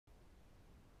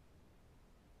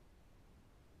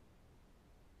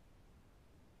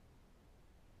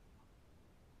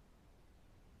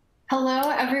Hello,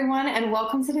 everyone, and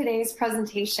welcome to today's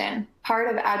presentation, part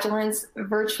of Agilent's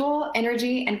Virtual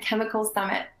Energy and Chemical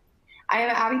Summit. I am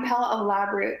Abby Pell of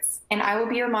Labroots, and I will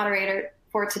be your moderator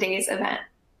for today's event.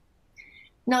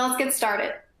 Now let's get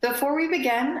started. Before we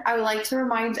begin, I would like to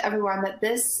remind everyone that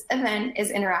this event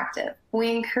is interactive.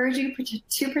 We encourage you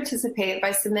to participate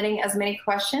by submitting as many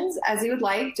questions as you would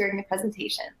like during the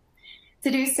presentation.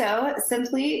 To do so,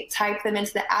 simply type them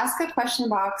into the Ask a Question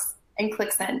box and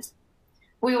click Send.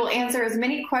 We will answer as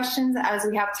many questions as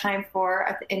we have time for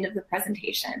at the end of the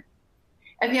presentation.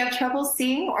 If you have trouble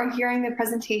seeing or hearing the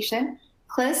presentation,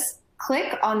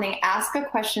 click on the Ask a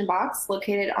Question box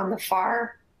located on the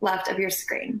far left of your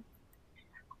screen.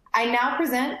 I now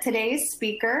present today's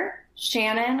speaker,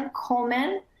 Shannon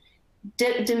Coleman,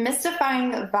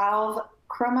 Demystifying Valve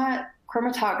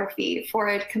Chromatography. For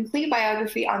a complete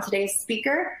biography on today's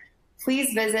speaker,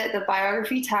 please visit the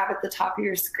Biography tab at the top of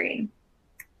your screen.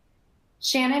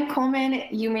 Shannon Coleman,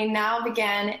 you may now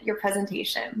begin your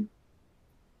presentation.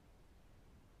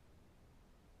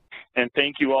 And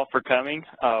thank you all for coming.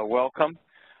 Welcome.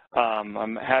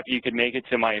 I'm happy you could make it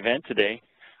to my event today.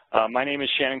 My name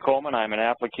is Shannon Coleman. I'm an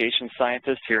application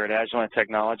scientist here at Agilent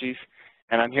Technologies,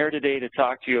 and I'm here today to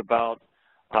talk to you about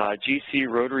GC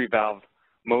rotary valve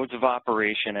modes of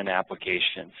operation and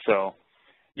applications. So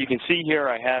you can see here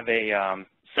I have a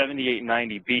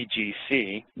 7890B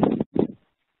GC.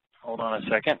 Hold on a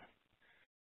second.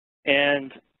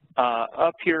 And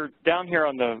down here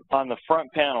on the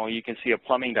front panel, you can see a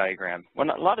plumbing diagram. A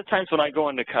lot of times when I go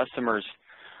into customers'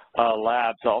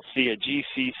 labs, I'll see a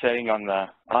GC setting on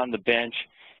the bench,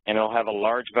 and it'll have a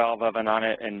large valve oven on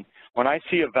it. And when I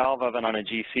see a valve oven on a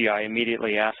GC, I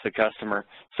immediately ask the customer,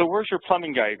 "So where's your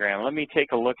plumbing diagram? Let me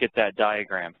take a look at that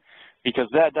diagram," because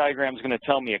that diagram is going to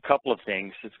tell me a couple of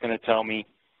things. It's going to tell me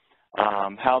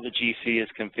how the GC is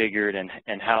configured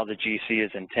and how the GC is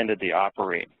intended to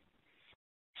operate.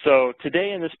 So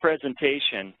today in this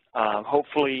presentation,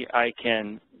 hopefully I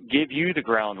can give you the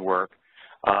groundwork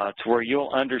to where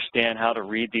you'll understand how to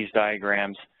read these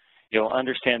diagrams, you'll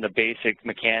understand the basic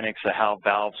mechanics of how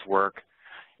valves work,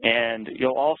 and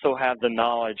you'll also have the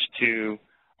knowledge to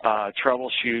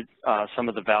troubleshoot some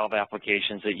of the valve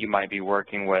applications that you might be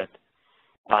working with.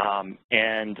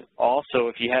 And also,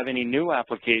 if you have any new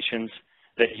applications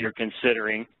that you're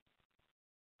considering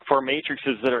for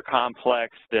matrices that are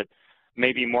complex, that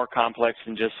may be more complex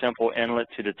than just simple inlet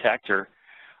to detector,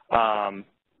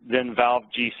 then valve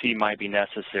GC might be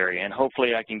necessary. And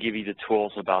hopefully I can give you the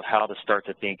tools about how to start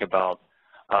to think about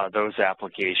those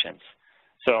applications.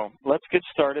 So let's get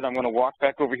started. I'm going to walk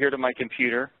back over here to my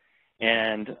computer,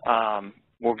 and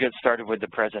we'll get started with the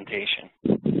presentation.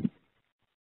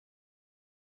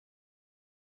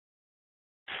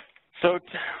 So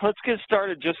let's get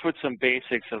started just with some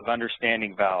basics of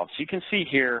understanding valves. You can see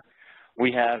here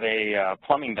we have a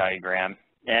plumbing diagram,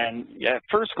 and at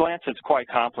first glance it's quite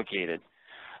complicated.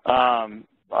 I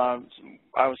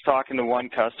was talking to one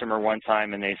customer one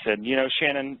time, and they said, "You know,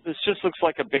 Shannon, this just looks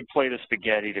like a big plate of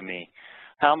spaghetti to me.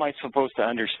 How am I supposed to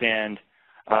understand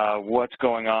what's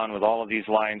going on with all of these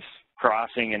lines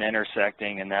crossing and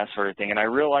intersecting and that sort of thing?" And I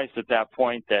realized at that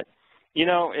point that, you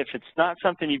know, if it's not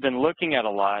something you've been looking at a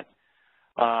lot,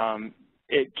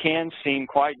 it can seem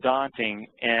quite daunting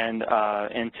and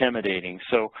intimidating.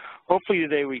 So hopefully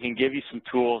today we can give you some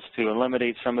tools to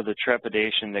eliminate some of the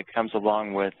trepidation that comes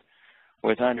along with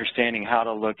understanding how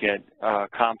to look at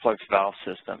complex valve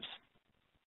systems.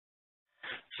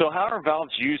 So how are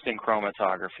valves used in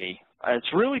chromatography?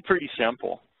 It's really pretty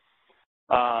simple.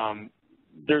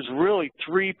 There's really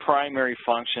three primary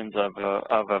functions of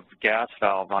a gas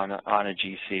valve on a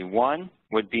GC. One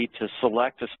would be to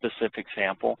select a specific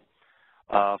sample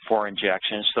for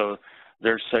injection. So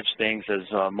there's such things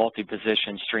as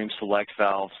multi-position stream select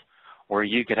valves, where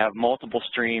you could have multiple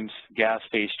streams, gas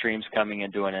phase streams coming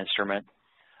into an instrument,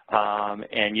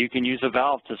 and you can use a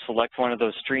valve to select one of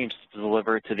those streams to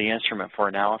deliver it to the instrument for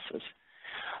analysis.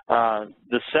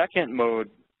 The second mode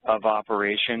of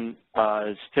operation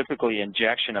is typically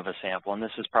injection of a sample, and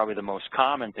this is probably the most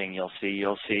common thing you'll see.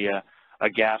 You'll see a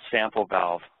gas sample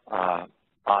valve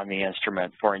on the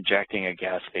instrument for injecting a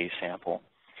gas phase sample.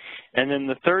 And then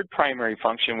the third primary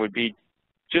function would be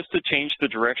just to change the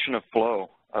direction of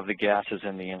flow of the gases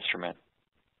in the instrument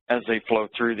as they flow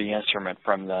through the instrument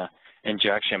from the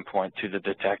injection point to the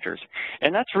detectors.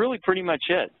 And that's really pretty much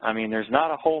it. I mean, there's not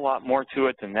a whole lot more to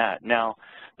it than that. Now,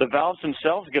 the valves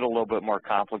themselves get a little bit more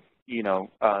complicated. You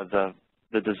know,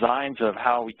 the designs of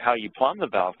how you plumb the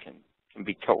valve can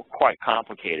be quite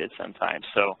complicated sometimes.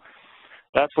 So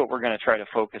That's what we're going to try to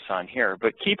focus on here.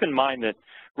 But keep in mind that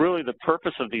really the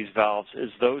purpose of these valves is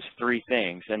those three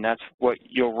things, and that's what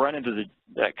you'll run into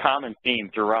that common theme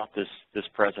throughout this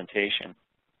presentation.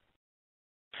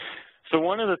 So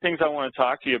one of the things I want to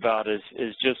talk to you about is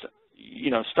just,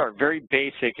 start very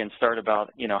basic and start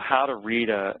about, how to read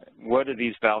what do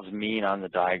these valves mean on the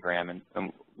diagram, and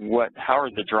how are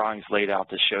the drawings laid out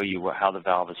to show you how the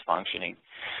valve is functioning.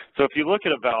 So if you look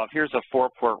at a valve, here's a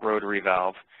 4-port rotary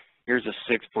valve, here's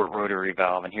a 6-port rotary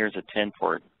valve, and here's a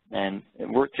 10-port. And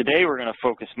today we're going to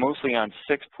focus mostly on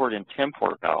 6-port and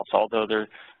 10-port valves, although there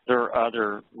are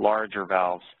other larger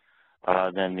valves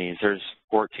than these. There's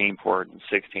 14-port and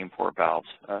 16-port valves.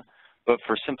 But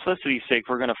for simplicity's sake,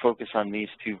 we're going to focus on these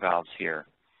two valves here.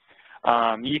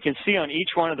 You can see on each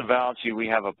one of the valves we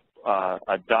have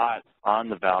a dot on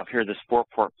the valve. Here, this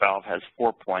 4-port valve has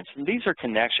 4 points, and these are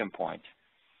connection points.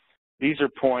 These are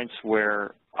points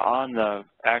where on the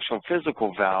actual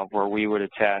physical valve where we would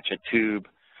attach a tube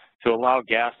to allow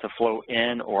gas to flow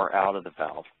in or out of the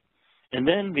valve. And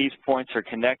then these points are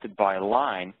connected by a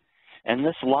line, and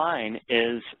this line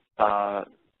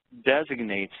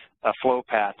designates a flow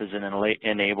path as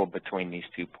enabled between these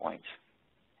 2 points.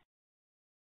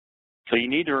 So you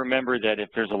need to remember that if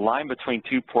there's a line between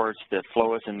 2 ports, that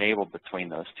flow is enabled between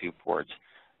those 2 ports.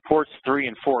 Ports 3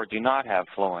 and 4 do not have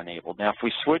flow enabled. Now if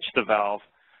we switch the valve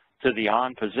to the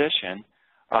on position,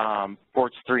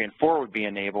 ports 3 and 4 would be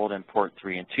enabled and port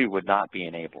 3 and 2 would not be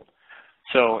enabled.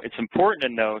 So it's important to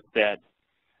note that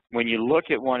when you look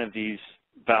at one of these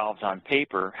valves on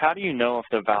paper, how do you know if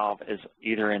the valve is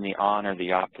either in the on or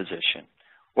the off position?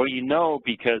 Well, you know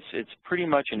because it's pretty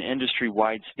much an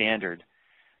industry-wide standard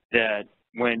that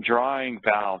when drawing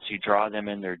valves, you draw them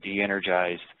in their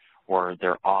de-energized or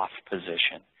their off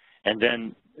position. And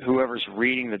then whoever's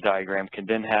reading the diagram can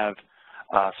then have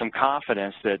some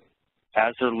confidence that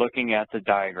as they're looking at the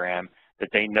diagram that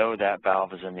they know that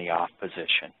valve is in the off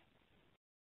position.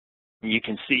 You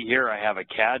can see here I have a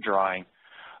CAD drawing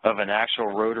of an actual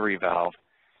rotary valve,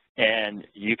 and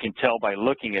you can tell by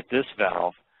looking at this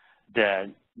valve that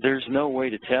there's no way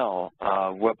to tell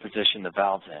what position the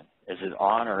valve's in. Is it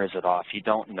on or is it off? You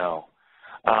don't know.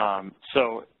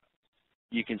 So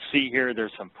you can see here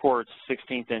there's some ports,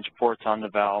 16th-inch ports on the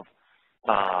valve.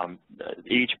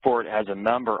 Each port has a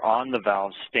number on the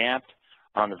valve, stamped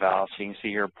on the valve. So you can see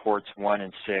here ports 1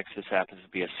 and 6. This happens to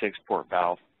be a 6-port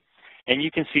valve. And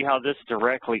you can see how this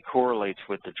directly correlates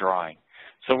with the drawing.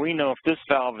 So we know if this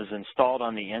valve is installed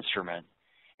on the instrument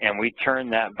and we turn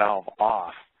that valve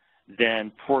off,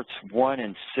 then ports 1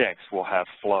 and 6 will have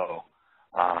flow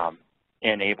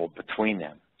enabled between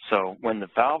them. So when the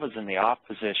valve is in the off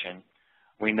position,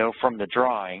 we know from the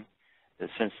drawing that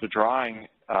since the drawing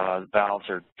valves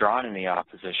are drawn in the off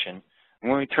position,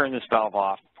 when we turn this valve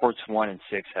off, ports 1 and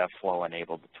 6 have flow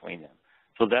enabled between them.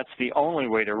 So that's the only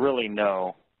way to really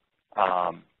know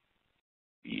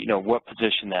what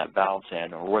position that valve's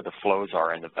in or where the flows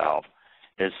are in the valve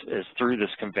is through this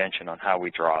convention on how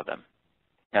we draw them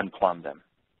and plumb them.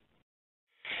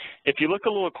 If you look a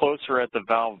little closer at the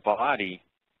valve body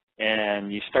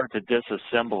and you start to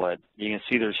disassemble it, you can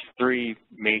see there's 3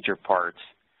 major parts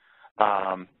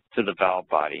to the valve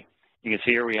body. You can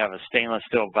see here we have a stainless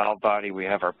steel valve body. We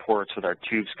have our ports with our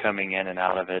tubes coming in and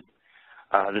out of it.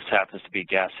 This happens to be a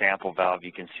gas sample valve.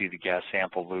 You can see the gas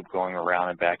sample loop going around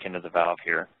and back into the valve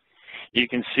here. You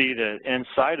can see that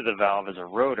inside of the valve is a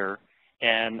rotor,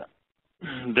 and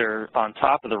there on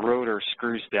top of the rotor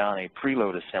screws down a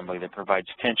preload assembly that provides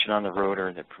tension on the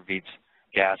rotor that prevents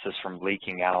gases from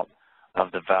leaking out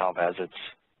of the valve as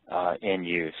it's in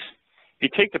use. If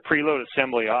you take the preload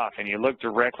assembly off and you look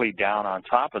directly down on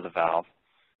top of the valve,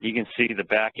 you can see the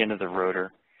back end of the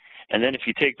rotor. And then if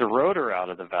you take the rotor out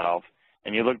of the valve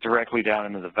and you look directly down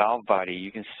into the valve body,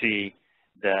 you can see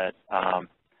that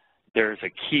there's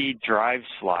a key drive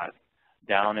slot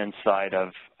down inside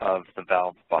of the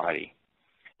valve body.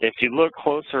 If you look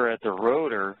closer at the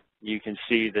rotor, you can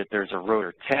see that there's a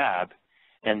rotor tab,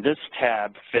 and this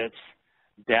tab fits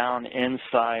down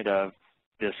inside of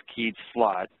this keyed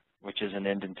slot, which is an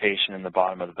indentation in the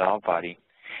bottom of the valve body.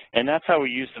 And that's how we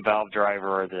use the valve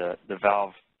driver or the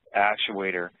valve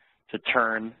actuator to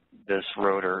turn this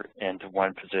rotor into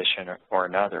one position or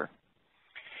another.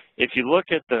 If you look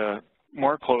at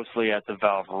more closely at the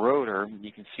valve rotor,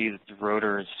 you can see that the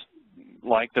rotor is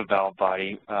like the valve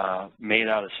body, made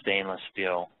out of stainless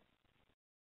steel.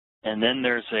 And then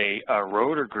there's a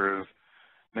rotor groove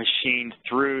machined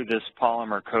through this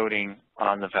polymer coating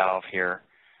on the valve here.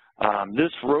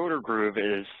 This rotor groove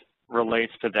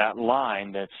relates to that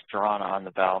line that's drawn on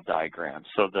the valve diagram.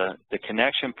 So the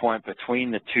connection point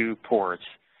between the 2 ports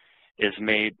is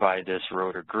made by this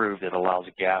rotor groove that allows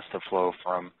gas to flow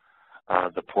from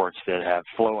the ports that have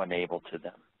flow enabled to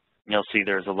them. And you'll see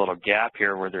there's a little gap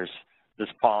here where there's this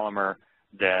polymer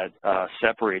that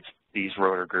separates these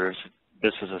rotor grooves.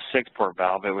 This is a 6-port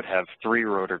valve. It would have 3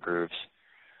 rotor grooves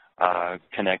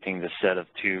connecting the set of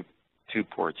two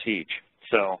ports each.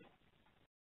 So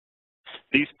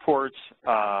these ports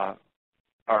are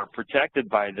protected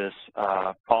by this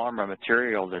polymer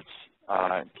material that's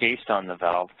encased on the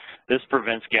valve. This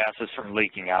prevents gases from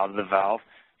leaking out of the valve,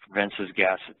 prevents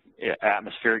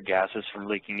atmospheric gases from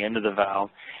leaking into the valve,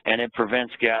 and it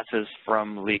prevents gases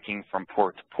from leaking from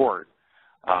port to port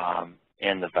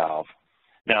in the valve.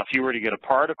 Now, if you were to get a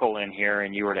particle in here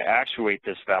and you were to actuate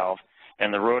this valve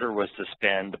and the rotor was to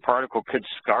spin, the particle could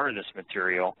scar this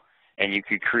material and you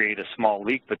could create a small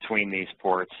leak between these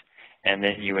ports, and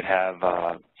then you would have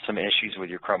some issues with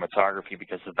your chromatography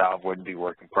because the valve wouldn't be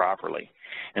working properly.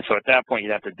 And so at that point,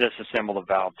 you'd have to disassemble the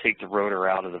valve, take the rotor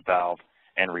out of the valve,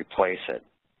 and replace it.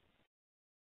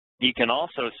 You can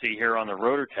also see here on the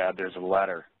rotor tab, there's a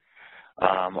letter.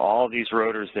 All of these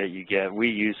rotors that you get, we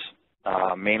use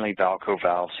mainly Valco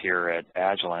valves here at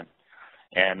Agilent,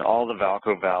 and all the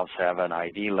Valco valves have an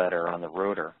ID letter on the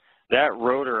rotor. That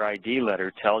rotor ID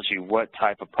letter tells you what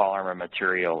type of polymer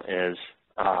material is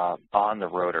on the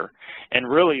rotor. And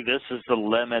really, this is the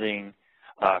limiting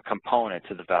component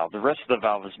to the valve. The rest of the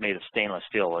valve is made of stainless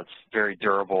steel. It's very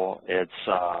durable. It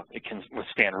can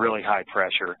withstand really high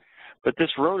pressure. But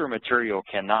this rotor material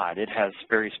cannot. It has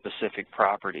very specific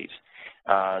properties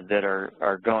that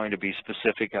are going to be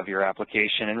specific of your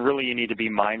application, and really you need to be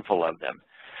mindful of them.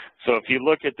 So if you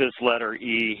look at this letter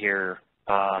E here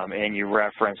and you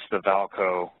reference the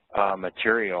Valco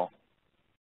material,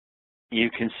 you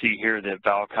can see here that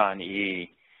Valcon E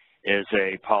is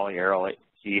a polyaryl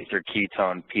ether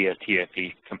ketone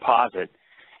PSTFE composite,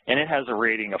 and it has a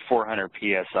rating of 400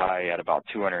 psi at about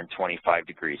 225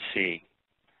 degrees C.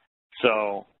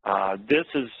 So this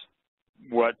is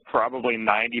what probably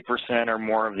 90% or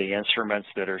more of the instruments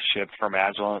that are shipped from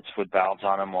Agilent with valves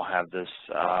on them will have this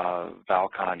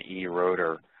Valcon E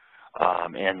rotor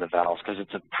in the valves, because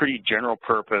it's a pretty general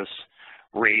purpose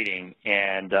rating,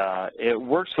 and it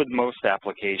works with most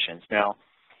applications. Now,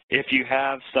 if you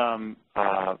have some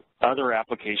other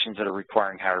applications that are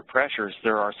requiring higher pressures,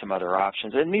 there are some other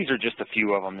options, and these are just a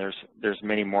few of them. There's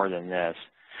many more than this.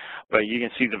 But you can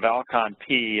see the Valcon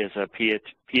P is a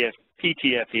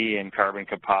PTFE in carbon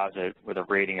composite with a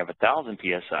rating of 1,000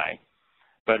 psi,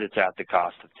 but it's at the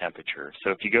cost of temperature.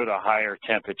 So if you go to a higher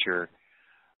temperature,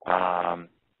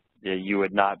 you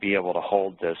would not be able to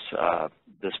hold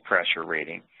this pressure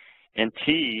rating. And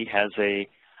T has a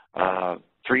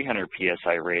 300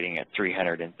 psi rating at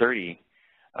 330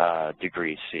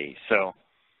 degrees C. So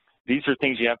these are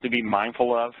things you have to be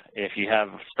mindful of. If you have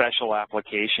special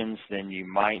applications, then you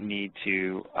might need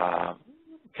to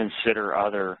consider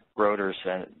other rotors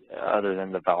other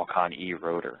than the Valcon E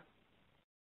rotor.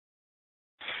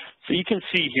 So you can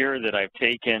see here that I've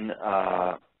taken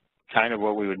kind of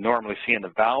what we would normally see in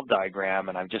the valve diagram,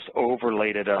 and I've just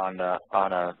overlaid it on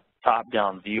a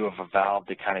top-down view of a valve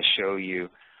to kind of show you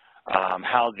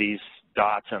how these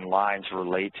dots and lines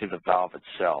relate to the valve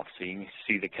itself. So you can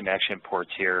see the connection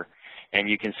ports here, and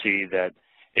you can see that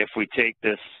if we take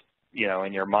this, you know,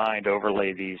 in your mind,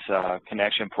 overlay these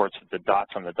connection ports with the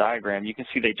dots on the diagram, you can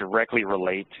see they directly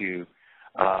relate to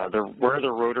where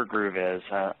the rotor groove is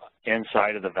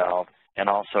inside of the valve, and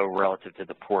also relative to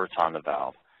the ports on the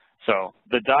valve. So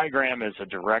the diagram is a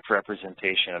direct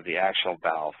representation of the actual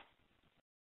valve.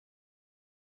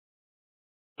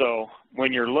 So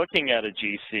when you're looking at a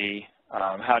GC,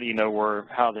 how do you know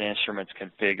how the instrument's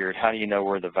configured? How do you know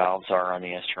where the valves are on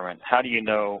the instrument? How do you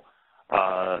know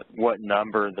what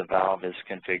number the valve is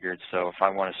configured? So if I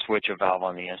want to switch a valve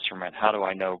on the instrument, how do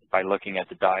I know by looking at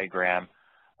the diagram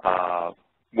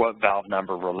what valve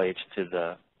number relates to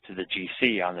the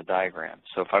GC on the diagram?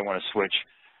 So if I want to switch,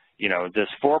 you know, this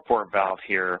 4-port valve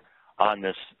here on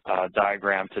this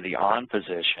diagram to the on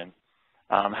position,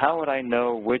 how would I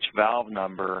know which valve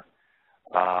number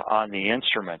on the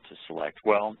instrument to select?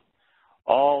 Well,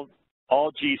 all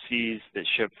GCs that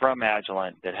ship from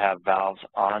Agilent that have valves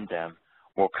on them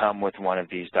will come with one of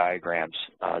these diagrams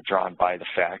drawn by the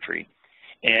factory.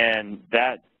 And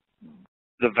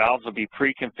the valves will be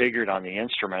pre-configured on the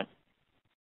instrument.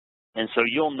 And so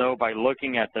you'll know by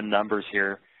looking at the numbers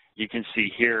here. You can see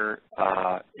here,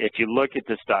 if you look at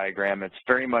this diagram, it's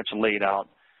very much laid out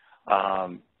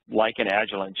like an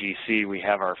Agilent GC. We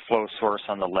have our flow source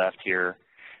on the left here,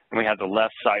 and we have the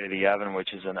left side of the oven,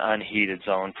 which is an unheated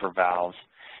zone for valves.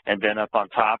 And then up on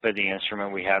top of the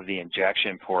instrument, we have the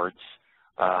injection ports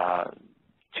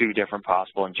 2 different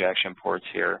possible injection ports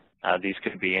here. These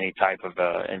could be any type of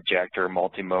injector,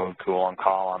 multi-mode, cool-on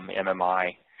column,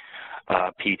 MMI,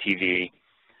 PTV.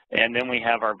 And then we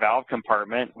have our valve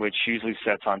compartment, which usually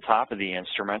sits on top of the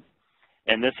instrument.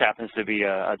 And this happens to be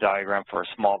a diagram for a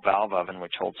small valve oven,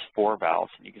 which holds 4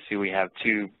 valves. And you can see we have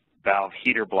 2 valve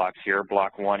heater blocks here,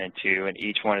 block 1 and 2, and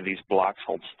each one of these blocks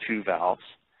holds 2 valves.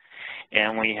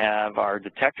 And we have our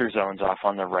detector zones off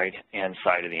on the right-hand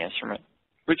side of the instrument,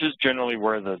 which is generally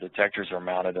where the detectors are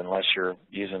mounted unless you're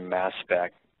using mass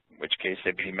spec, in which case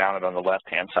they'd be mounted on the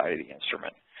left-hand side of the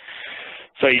instrument.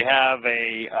 So you have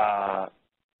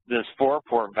this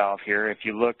 4-port valve here. If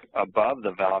you look above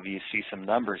the valve, you see some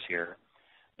numbers here.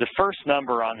 The first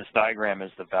number on this diagram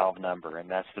is the valve number, and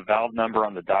that's the valve number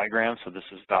on the diagram, so this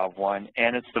is valve 1,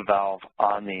 and it's the valve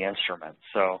on the instrument.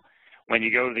 So when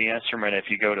you go to the instrument, if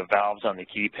you go to valves on the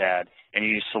keypad and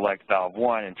you select valve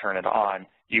 1 and turn it on,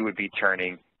 you would be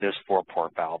turning this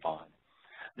 4-port valve on.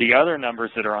 The other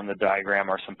numbers that are on the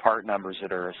diagram are some part numbers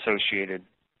that are associated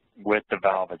with the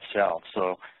valve itself.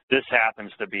 So this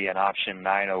happens to be an option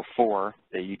 904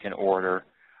 that you can order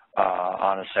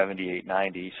on a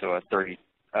 7890, so a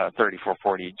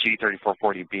 3440,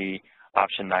 G3440B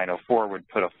option 904 would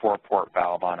put a 4-port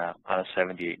valve on a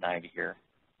 7890 here.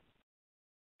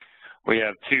 We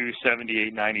have 2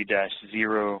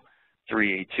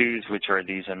 7890-0382s, which are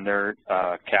these inert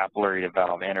capillary to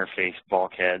valve interface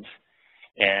bulkheads,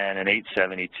 and an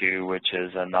 872, which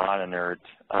is a non-inert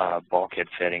bulkhead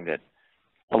fitting that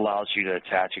allows you to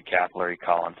attach a capillary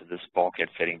column to this bulkhead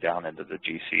fitting down into the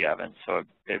GC oven. So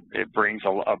it brings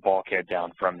a bulkhead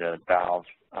down from the valve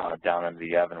down into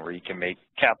the oven where you can make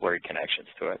capillary connections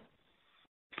to it.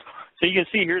 So you can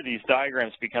see here these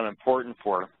diagrams become important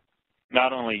for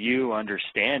not only you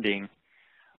understanding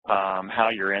how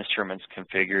your instrument's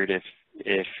configured.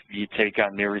 If you take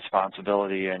on new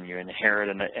responsibility and you inherit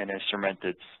an instrument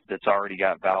that's already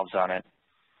got valves on it,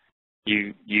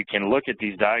 you can look at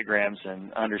these diagrams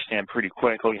and understand pretty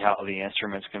quickly how the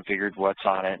instrument's configured, what's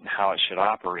on it, and how it should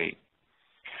operate.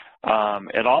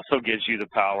 It also gives you the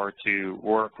power to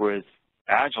work with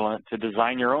Agilent to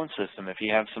design your own system. If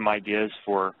you have some ideas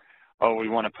for, oh, we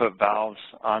want to put valves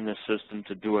on this system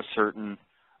to do a certain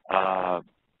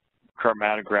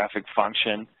chromatographic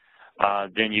function,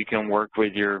 then you can work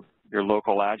with your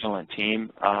local Agilent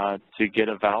team to get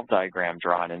a valve diagram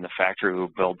drawn, and the factory will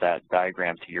build that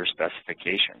diagram to your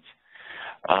specifications.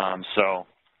 So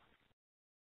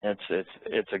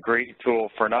it's a great tool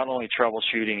for not only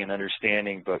troubleshooting and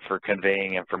understanding, but for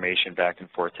conveying information back and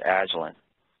forth to Agilent.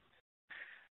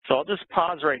 So I'll just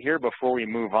pause right here before we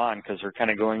move on, because we're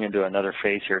kind of going into another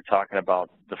phase here talking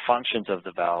about the functions of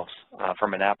the valves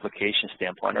from an application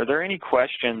standpoint. Are there any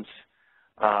questions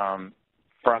from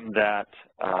that,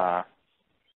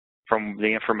 from the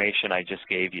information I just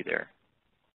gave you there?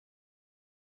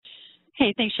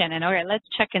 Hey, thanks, Shannon. All right, let's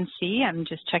check and see. I'm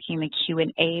just checking the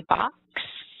Q&A box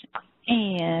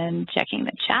and checking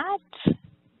the chat.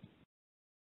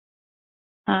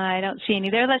 I don't see any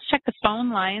there. Let's check the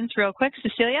phone lines real quick.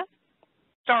 Cecilia?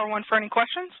 Star 1 for any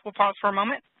questions. We'll pause for a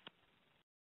moment.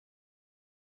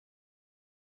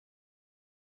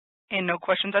 And no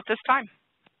questions at this time.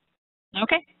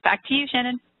 Okay, back to you,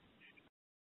 Shannon.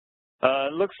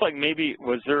 Looks like maybe,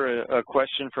 was there a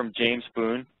question from James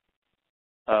Boone?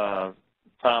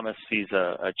 Thomas sees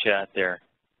a chat there.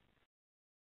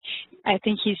 I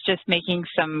think he's just making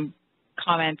some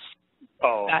comments.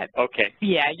 Oh, okay.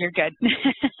 Yeah, you're good.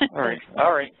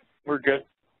 All right, we're good.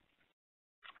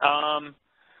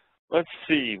 Let's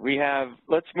see,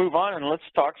 let's move on and let's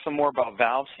talk some more about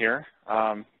valves here.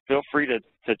 Feel free to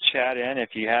chat in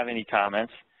if you have any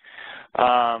comments.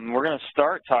 We're going to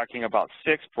start talking about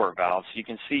 6-port valves. You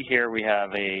can see here we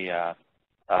have a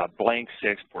blank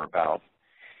 6-port valve.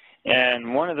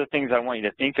 And one of the things I want you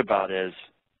to think about is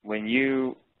when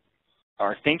you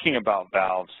are thinking about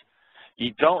valves,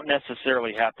 you don't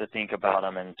necessarily have to think about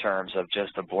them in terms of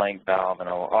just a blank valve and,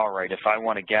 all right, if I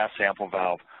want a gas sample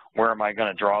valve, where am I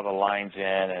going to draw the lines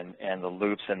in and the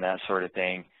loops and that sort of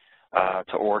thing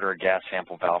to order a gas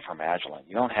sample valve from Agilent.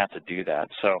 You don't have to do that.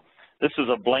 So this is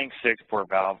a blank 6-port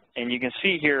valve, and you can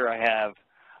see here I have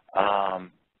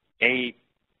 8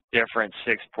 different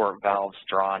 6-port valves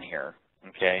drawn here,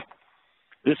 okay?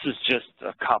 This is just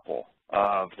a couple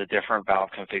of the different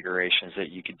valve configurations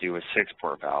that you could do with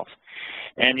 6-port valves.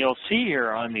 And you'll see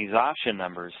here on these option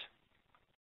numbers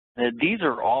that these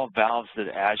are all valves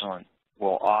that Agilent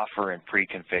will offer and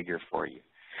pre-configure for you.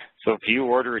 So if you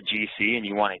order a GC and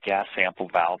you want a gas sample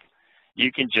valve, you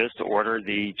can just order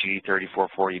the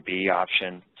G3440B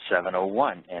option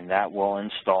 701, and that will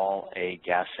install a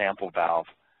gas sample valve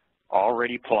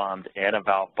already plumbed in a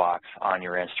valve box on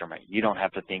your instrument. You don't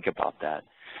have to think about that.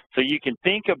 So you can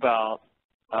think about,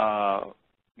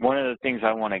 one of the things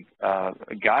I want to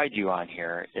guide you on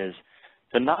here is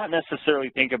to not necessarily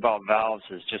think about valves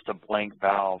as just a blank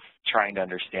valve trying to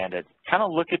understand it. Kind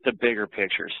of look at the bigger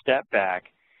picture, step back,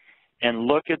 and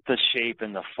look at the shape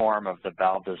and the form of the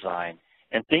valve design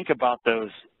and think about those.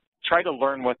 Try to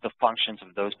learn what the functions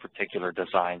of those particular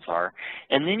designs are,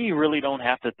 and then you really don't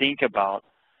have to think about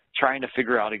trying to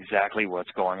figure out exactly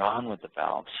what's going on with the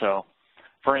valve. So,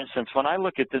 for instance, when I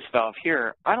look at this valve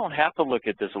here, I don't have to look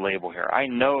at this label here. I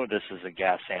know this is a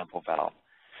gas sample valve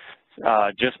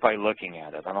just by looking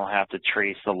at it. I don't have to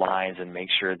trace the lines and make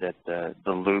sure that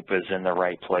the loop is in the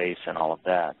right place and all of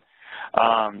that.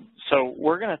 So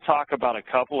we're going to talk about a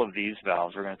couple of these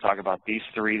valves. We're going to talk about these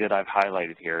three that I've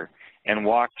highlighted here and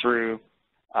walk through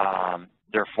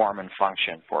their form and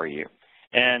function for you.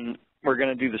 And we're going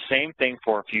to do the same thing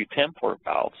for a few 10-port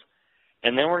valves.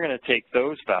 And then we're going to take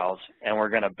those valves and we're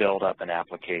going to build up an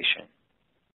application.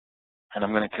 And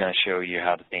I'm going to kind of show you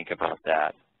how to think about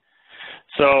that.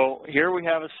 So here we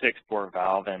have a 6-port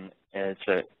valve, and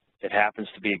it happens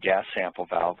to be a gas sample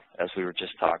valve, as we were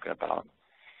just talking about.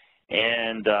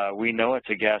 And we know it's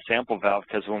a gas sample valve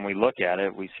because when we look at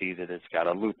it, we see that it's got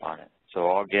a loop on it. So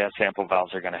all gas sample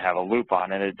valves are going to have a loop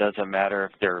on it. It doesn't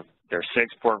matter if they're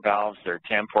 6-port valves, they're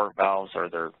 10-port valves, or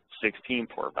they're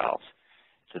 16-port valves.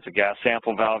 So it's a gas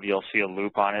sample valve, you'll see a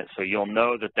loop on it, so you'll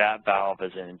know that that valve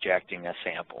is injecting a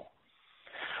sample.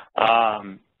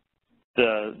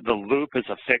 The loop is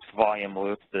a fixed volume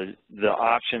loop. The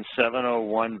option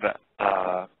 701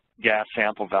 gas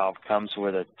sample valve comes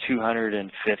with a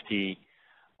 250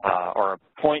 or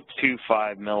a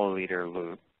 0.25 milliliter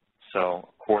loop, so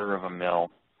a quarter of a mil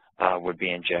would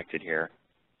be injected here.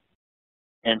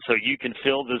 And so you can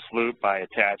fill this loop by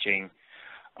attaching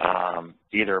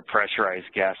either a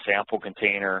pressurized gas sample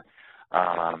container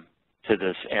to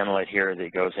this inlet here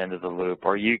that goes into the loop,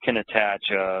 or you can attach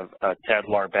a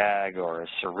Tedlar bag or a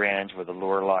syringe with a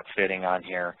lure lock fitting on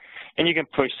here, and you can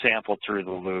push sample through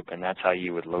the loop, and that's how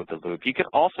you would load the loop. You can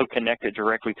also connect it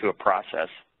directly to a process.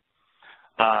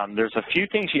 There's a few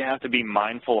things you have to be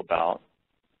mindful about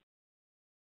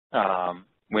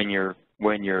when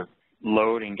you're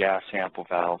loading gas sample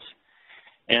valves,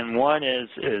 and one is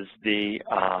the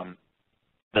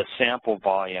sample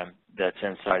volume that's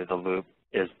inside of the loop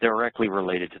is directly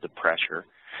related to the pressure.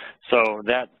 So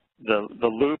that the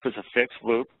loop is a fixed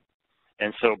loop,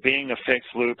 and so being a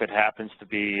fixed loop, it happens to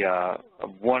be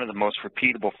one of the most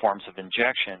repeatable forms of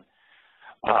injection,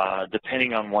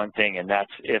 depending on one thing, and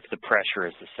that's if the pressure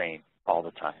is the same all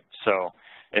the time. So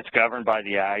it's governed by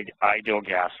the ideal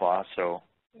gas law. So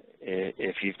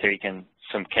if you've taken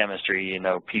some chemistry, you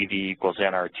know PV equals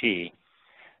nRT.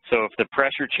 So if the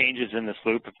pressure changes in this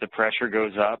loop, if the pressure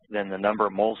goes up, then the number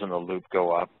of moles in the loop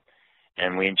go up,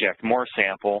 and we inject more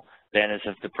sample. Then as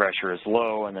if the pressure is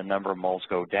low and the number of moles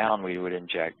go down, we would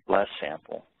inject less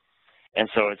sample. And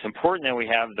so it's important that we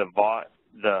have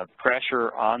the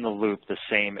pressure on the loop the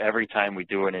same every time we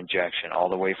do an injection, all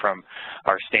the way from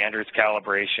our standards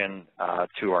calibration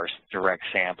to our direct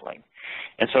sampling.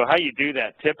 And so how you do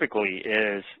that typically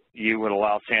is you would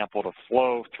allow sample to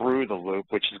flow through the loop,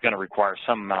 which is going to require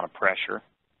some amount of pressure.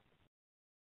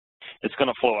 It's going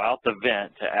to flow out the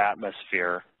vent to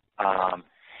atmosphere.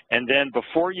 And then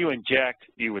before you inject,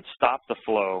 you would stop the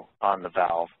flow on the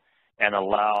valve and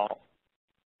allow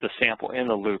the sample in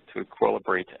the loop to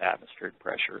equilibrate to atmospheric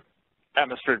pressure.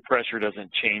 Atmospheric pressure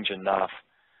doesn't change enough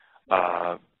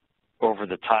over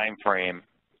the time frame,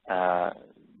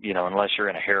 you know, unless you're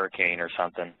in a hurricane or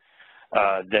something,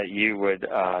 that you would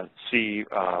see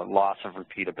loss of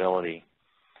repeatability.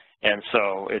 And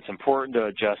so it's important to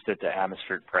adjust it to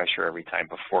atmospheric pressure every time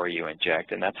before you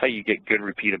inject, and that's how you get good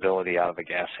repeatability out of a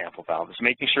gas sample valve, is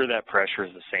making sure that pressure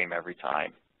is the same every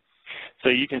time. So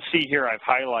you can see here I've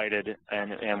highlighted,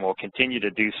 and will continue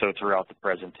to do so throughout the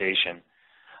presentation,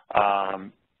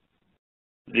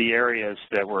 the areas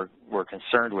that we're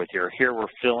concerned with here. Here we're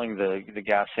filling the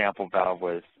gas sample valve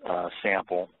with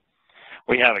sample.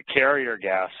 We have a carrier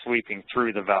gas sweeping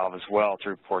through the valve as well,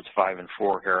 through ports 5 and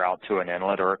 4 here out to an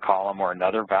inlet or a column or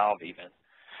another valve even.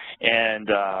 And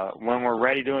when we're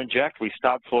ready to inject, we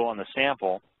stop flow on the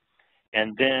sample,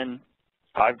 and then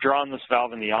I've drawn this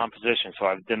valve in the on position, so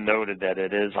I've denoted that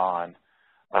it is on,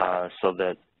 so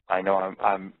that I know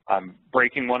I'm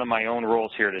breaking one of my own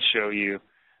rules here to show you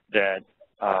that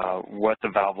what the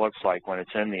valve looks like when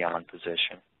it's in the on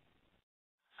position.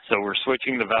 So we're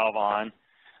switching the valve on.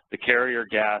 The carrier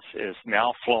gas is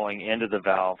now flowing into the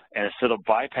valve, and instead of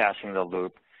bypassing the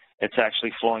loop, it's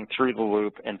actually flowing through the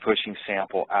loop and pushing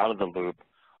sample out of the loop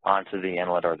onto the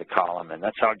inlet or the column, and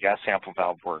that's how a gas sample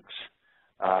valve works.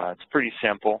 It's pretty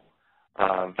simple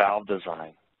valve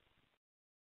design.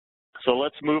 So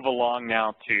let's move along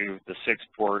now to the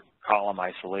 6-port column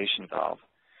isolation valve.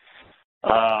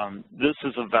 This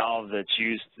is a valve that's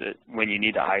used when you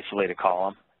need to isolate a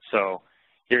column. So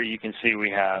here you can see we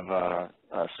have a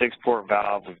 6-port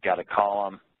valve. We've got a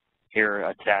column here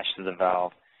attached to the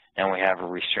valve, and we have a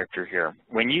restrictor here.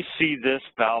 When you see this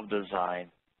valve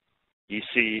design, you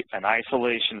see an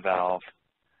isolation valve,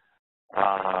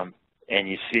 and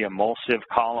you see a mol-sieve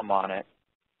column on it.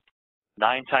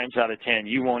 9 times out of 10,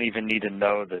 you won't even need to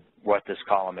know what this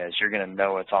column is. You're going to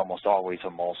know it's almost always a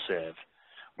mol-sieve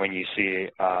when you see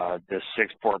this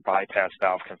 6-port bypass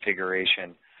valve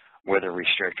configuration with a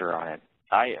restrictor on it.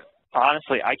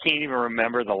 Honestly, I can't even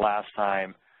remember the last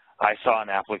time I saw an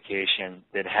application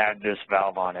that had this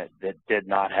valve on it that did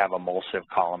not have a mol-sieve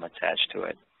column attached to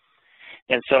it.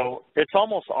 And so it's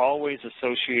almost always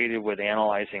associated with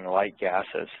analyzing light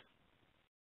gases.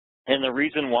 And the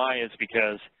reason why is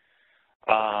because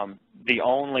the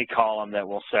only column that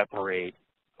will separate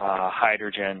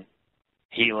hydrogen,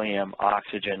 helium,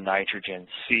 oxygen, nitrogen,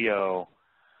 CO,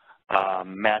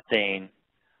 methane,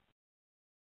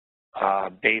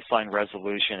 baseline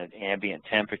resolution at ambient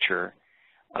temperature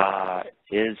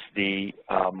is the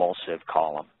mol-sieve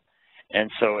column. And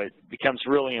so it becomes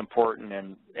really important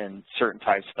in certain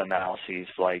types of analyses,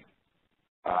 like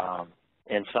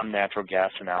in some natural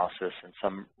gas analysis and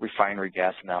some refinery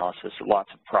gas analysis, lots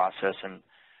of process and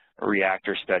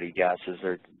reactor study gases.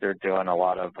 They're doing a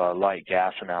lot of light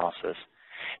gas analysis.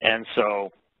 And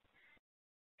so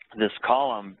this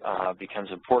column becomes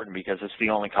important because it's the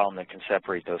only column that can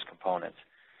separate those components.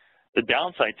 The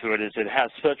downside to it is it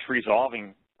has such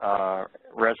resolving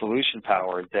resolution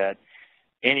power that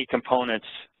any components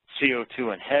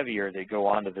CO2 and heavier that go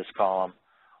onto this column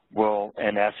will,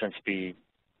 in essence, be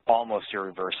almost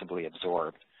irreversibly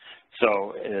absorbed.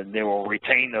 So they will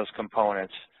retain those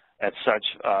components at such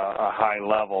a high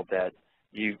level that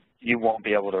you won't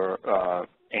be able to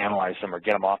analyze them or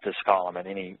get them off this column in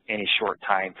any short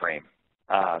time frame.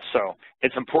 So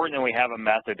it's important that we have a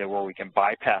method where we can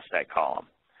bypass that column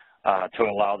to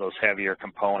allow those heavier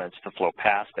components to flow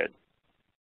past it.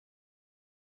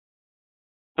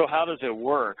 So how does it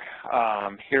work?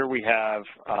 Here we have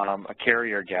a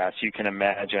carrier gas. You can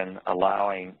imagine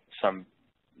allowing some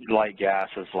light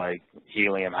gases like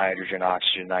helium, hydrogen,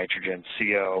 oxygen, nitrogen,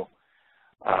 CO,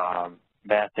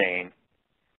 methane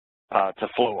to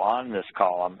flow on this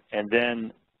column. And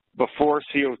then before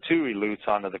CO2 elutes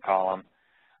onto the column,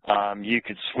 you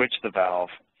could switch the valve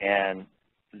and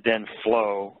then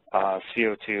flow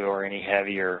CO2 or any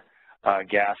heavier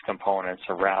gas components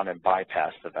around and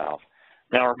bypass the valve.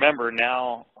 Now remember,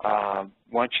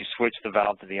 once you switch the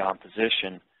valve to the on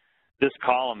position, this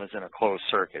column is in a closed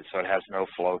circuit, so it has no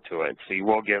flow to it. So you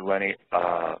will get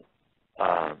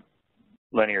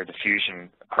linear diffusion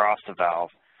across the valve.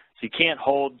 So you can't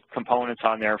hold components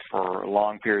on there for a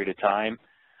long period of time,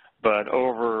 but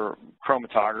over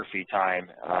chromatography time,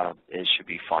 it should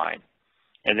be fine.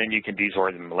 And then you can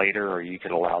desorb them later, or you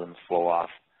could allow them to flow off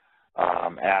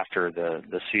after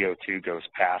the CO2 goes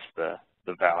past the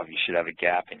valve. You should have a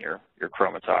gap in your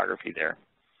chromatography there.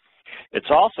 It's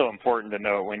also important to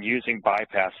note when using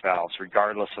bypass valves,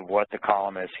 regardless of what the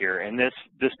column is here, and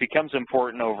this becomes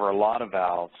important over a lot of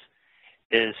valves,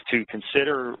 is to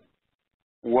consider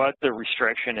what the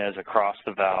restriction is across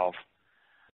the valve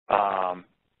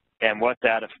and what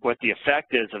the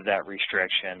effect is of that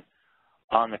restriction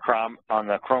on the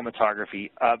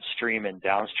chromatography upstream and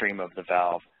downstream of the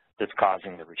valve that's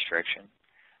causing the restriction.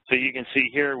 So you can see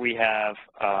here we have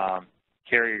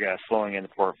carrier gas flowing into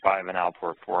port 5 and out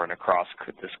port 4 and across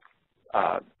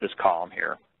this column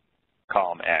here,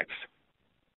 column X.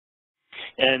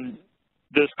 And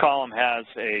this column has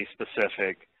a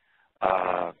specific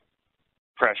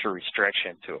pressure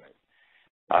restriction to it.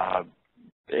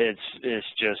 It's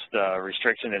just a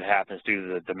restriction that happens due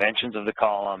to the dimensions of the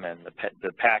column, and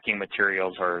the packing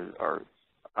materials are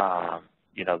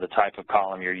the type of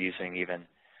column you're using. Even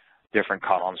different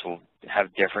columns will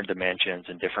have different dimensions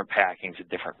and different packings and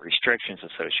different restrictions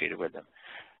associated with them.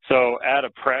 So at a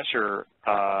pressure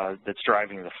that's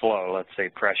driving the flow, let's say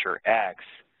pressure X,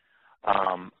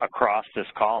 across this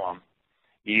column,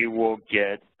 you will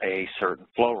get a certain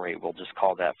flow rate. We'll just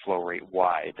call that flow rate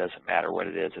Y. It doesn't matter what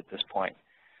it is at this point.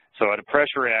 So at a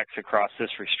pressure X across this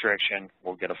restriction,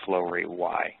 we'll get a flow rate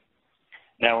Y.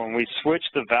 Now when we switch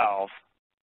the valve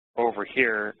over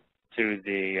here to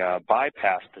the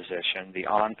bypass position, the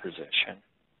on position,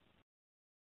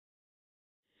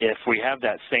 if we have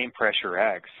that same pressure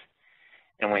X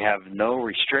and we have no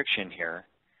restriction here,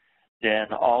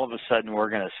 then all of a sudden we're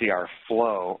going to see our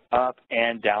flow up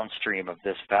and downstream of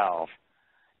this valve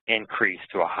increase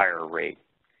to a higher rate.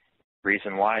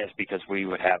 Reason why is because we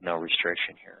would have no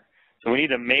restriction here. So we need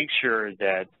to make sure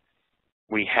that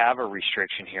we have a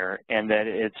restriction here and that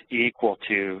it's equal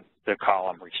to the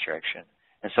column restriction.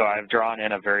 And so I've drawn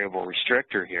in a variable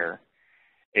restrictor here.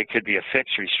 It could be a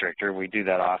fixed restrictor. We do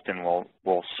that often.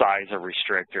 We'll size a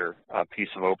restrictor, a piece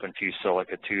of open fused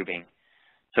silica tubing,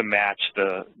 to match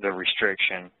the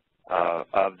restriction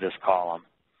of this column.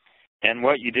 And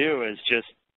what you do is just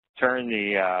turn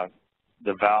the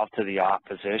valve to the off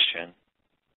position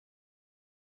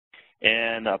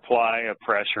and apply a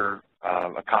pressure,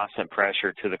 a constant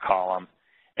pressure to the column,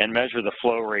 and measure the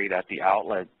flow rate at the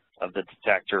outlet of the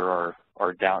detector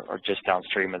or just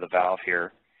downstream of the valve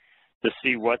here to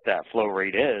see what that flow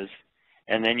rate is.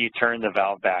 And then you turn the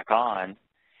valve back on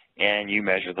and you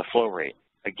measure the flow rate.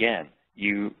 Again,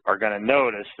 you are going to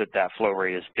notice that that flow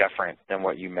rate is different than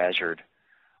what you measured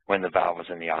when the valve was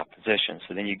in the off position.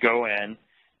 So then you go in,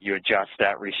 you adjust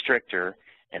that restrictor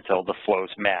until the flows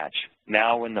match.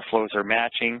 Now when the flows are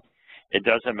matching, it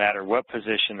doesn't matter what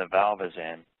position the valve is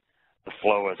in, the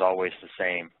flow is always the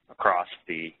same across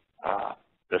the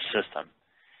system.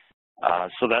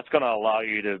 So that's going to allow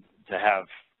you to have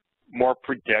more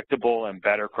predictable and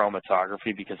better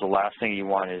chromatography, because the last thing you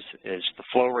want is the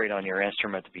flow rate on your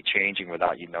instrument to be changing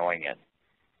without you knowing it,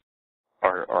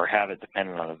 or have it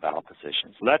dependent on the valve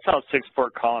position. So that's how a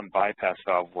 6-port column bypass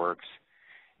valve works,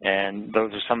 and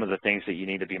those are some of the things that you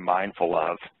need to be mindful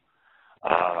of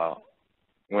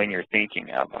when you're thinking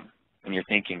of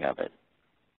it.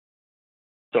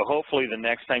 So hopefully the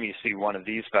next time you see one of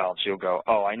these valves, you'll go,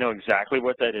 oh, I know exactly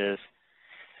what that is.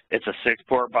 It's a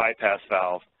 6-port bypass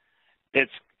valve.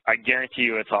 I guarantee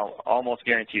you, it's almost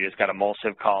guaranteed it's got a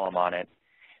emulsive column on it,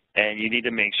 and you need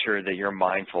to make sure that you're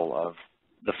mindful of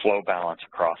the flow balance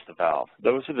across the valve.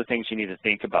 Those are the things you need to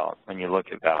think about when you look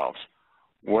at valves.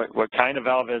 What kind of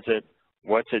valve is it?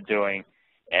 What's it doing?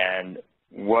 And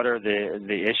what are the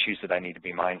issues that I need to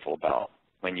be mindful about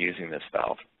when using this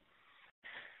valve?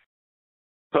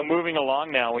 So moving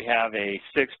along now, we have a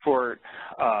 6-port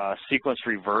sequence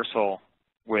reversal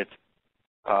with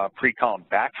pre-column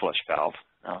backflush valve.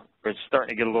 Now, it's starting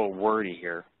to get a little wordy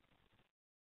here.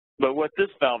 But what this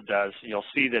valve does, you'll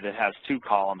see that it has 2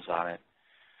 columns on it.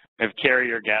 We have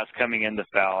carrier gas coming into the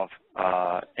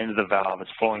valve.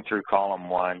 It's flowing through column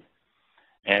 1.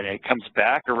 And it comes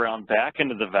back around back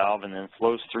into the valve and then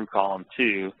flows through column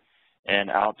 2 and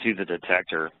out to the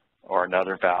detector or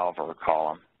another valve or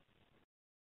column.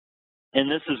 And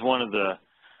this is one of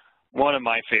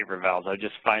my favorite valves. I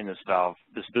just find this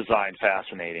design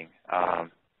fascinating.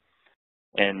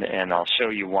 And I'll show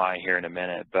you why here in a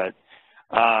minute. But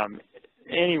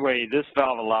anyway, this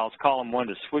valve allows column 1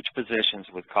 to switch positions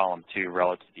with column 2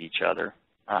 relative to each other.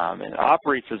 And it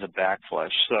operates as a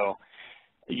backflush. So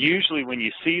usually when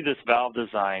you see this valve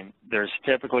design, there's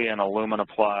typically an alumina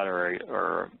plot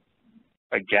or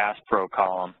a gas pro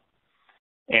column.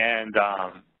 And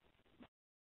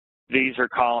these are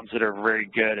columns that are very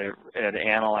good at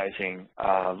analyzing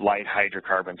light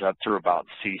hydrocarbons up through about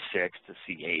C6 to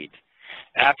C8.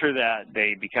 After that,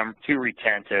 they become too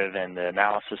retentive and the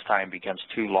analysis time becomes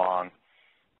too long.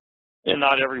 And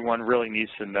not everyone really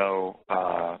needs to know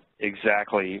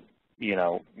exactly,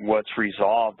 what's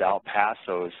resolved out past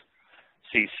those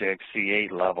C6,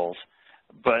 C8 levels.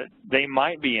 But they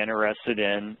might be interested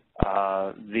in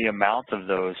the amount of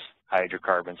those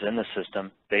hydrocarbons in the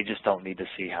system. They just don't need to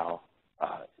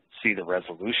see the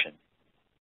resolution.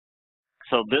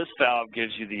 So this valve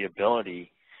gives you the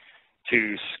ability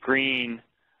to screen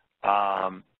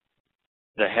the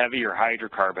heavier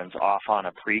hydrocarbons off on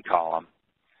a pre-column,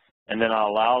 and then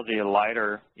allow the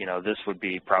lighter, this would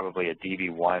be probably a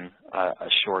DB1, a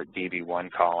short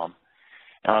DB1 column,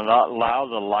 and allow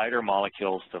the lighter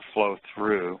molecules to flow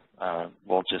through,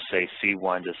 we'll just say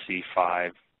C1 to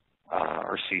C5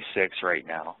 or C6 right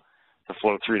now, to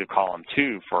flow through to column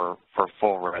 2 for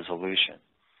full resolution.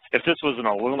 If this was an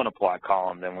alumina plot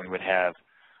column, then we would have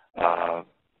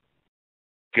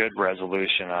good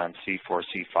resolution on C4,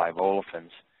 C5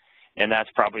 olefins, and that's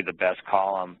probably the best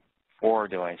column for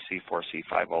doing C4,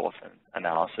 C5 olefin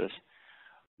analysis.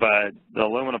 But the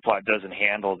alumina plot doesn't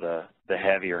handle the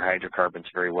heavier hydrocarbons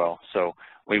very well, so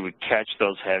we would catch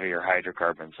those heavier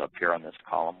hydrocarbons up here on this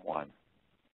column 1.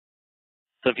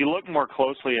 So if you look more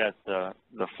closely at the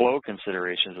flow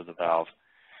considerations of the valve,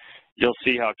 you'll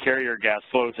see how carrier gas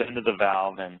flows into the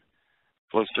valve and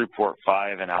flows through port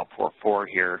 5 and out port 4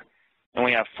 here. And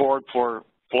we have forward port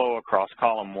flow across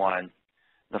column 1.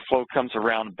 The flow comes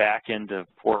around back into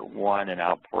port 1 and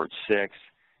out port 6.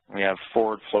 we have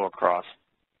forward flow across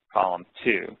column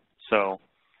 2. So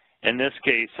in this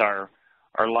case, our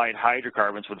light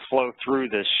hydrocarbons would flow through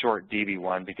this short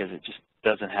DB1 because it just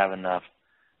doesn't have enough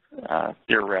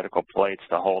theoretical plates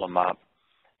to hold them up.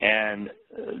 And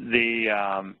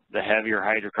the heavier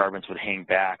hydrocarbons would hang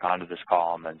back onto this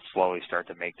column and slowly start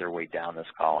to make their way down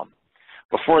this column.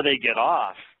 Before they get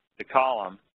off the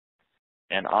column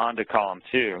and onto column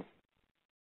 2,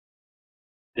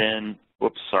 then,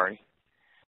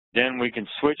 then we can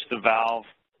switch the valve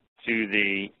to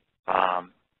the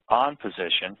on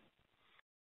position.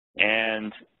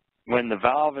 And when the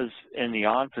valve is in the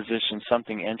on position,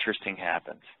 something interesting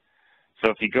happens. So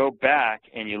if you go back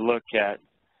and you look at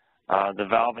the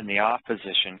valve in the off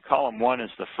position, column 1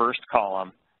 is the first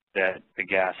column that the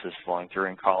gas is flowing through,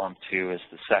 and column 2 is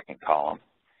the second column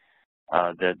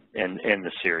that in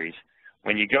the series.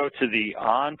 When you go to the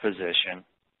on position,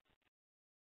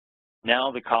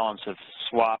 now the columns have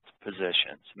swapped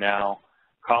positions. Now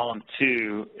column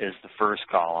 2 is the first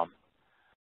column.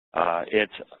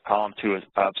 Column 2 is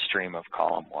upstream of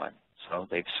column 1, so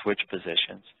they've switched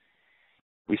positions.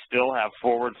 We still have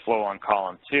forward flow on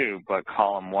column 2, but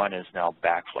column 1 is now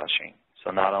back flushing.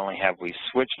 So not only have we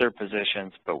switched their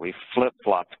positions, but we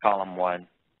flip-flopped column 1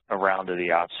 around to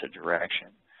the opposite direction.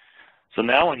 So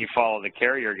now when you follow the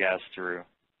carrier gas through,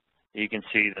 you can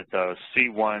see that those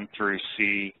C1 through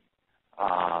C6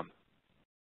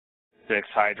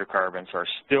 hydrocarbons are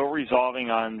still resolving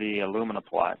on the alumina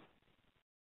plot.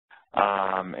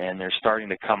 And they're starting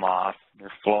to come off.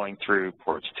 They're flowing through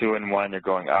ports 2 and 1. They're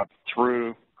going up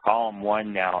through column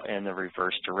 1 now in the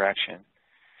reverse direction.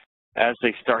 As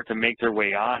they start to make their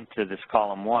way on to this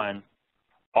column 1,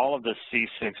 all of the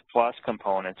C6 plus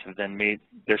components have then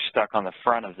they're stuck on the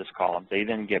front of this column. They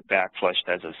then get back flushed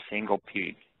as a single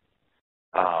peak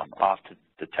off the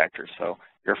detector. So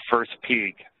your first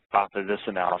peak off of this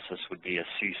analysis would be a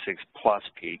C6 plus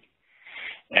peak.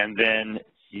 And then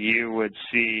you would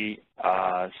see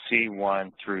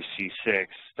C1 through C6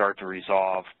 start to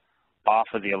resolve off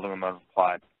of the aluminum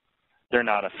plot. They're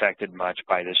not affected much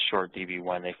by this short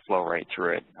DB1. They flow right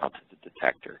through it out to the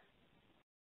detector.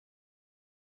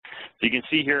 So you can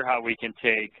see here how we can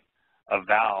take a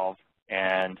valve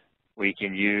and we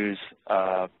can use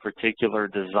a particular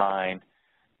design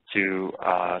to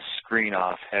screen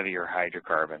off heavier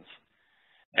hydrocarbons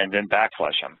and then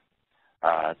backflush them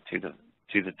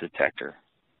to the detector.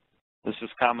 This is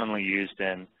commonly used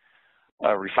in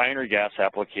refinery gas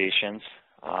applications.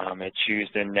 It's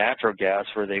used in natural gas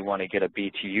where they want to get a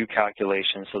BTU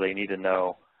calculation, so they need to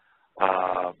know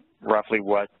roughly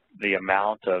what the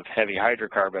amount of heavy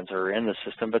hydrocarbons are in the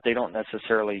system, but they don't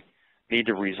necessarily need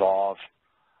to resolve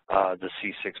the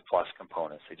C6 plus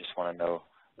components. They just want to know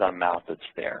the amount that's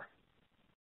there.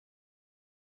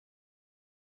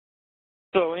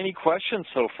 So any questions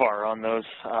so far on those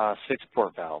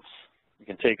 6-port valves? We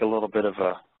can take a little bit of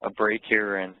a break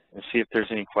here and see if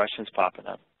there's any questions popping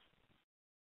up.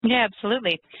 Yeah,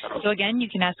 absolutely. So again, you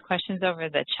can ask questions over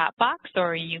the chat box,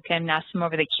 or you can ask them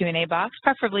over the Q&A box,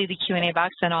 preferably the Q&A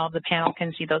box, and all of the panel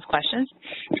can see those questions.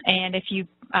 And if you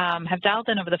have dialed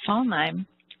in over the phone line,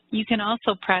 you can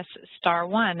also press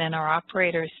 *1, and our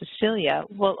operator, Cecilia,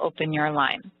 will open your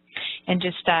line. And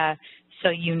just so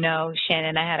you know,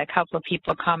 Shannon, I had a couple of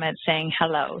people comment saying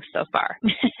hello so far.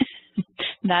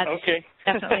 That's okay.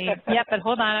 Definitely, yeah, but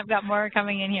hold on, I've got more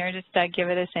coming in here. Just give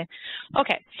it a second.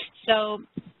 Okay, so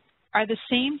are the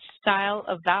same style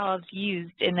of valves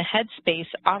used in the headspace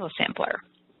autosampler?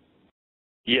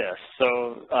 Yes,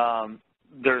 so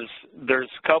there's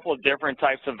a couple of different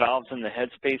types of valves in the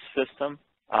headspace system.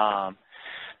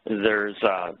 There's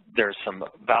some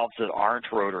valves that aren't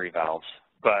rotary valves,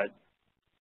 but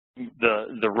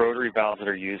the rotary valves that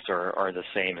are used are the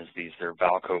same as these. They're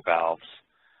Valco valves.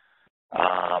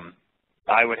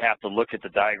 I would have to look at the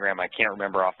diagram. I can't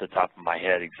remember off the top of my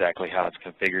head exactly how it's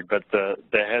configured, but the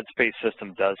headspace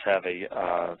system does have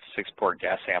a 6-port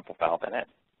gas sample valve in it.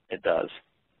 It does.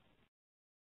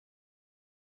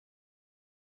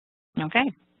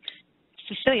 Okay.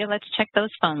 Cecilia, let's check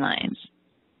those phone lines.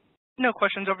 No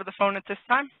questions over the phone at this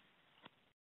time.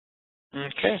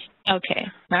 Okay. Okay.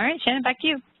 All right, Shannon, back to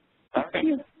you. All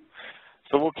right.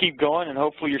 So we'll keep going, and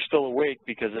hopefully you're still awake,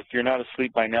 because if you're not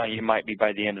asleep by now, you might be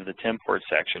by the end of the 10-port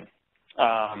section.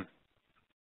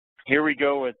 Here we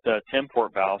go with the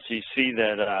 10-port valve. So you see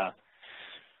that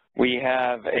we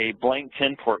have a blank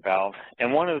 10-port valve,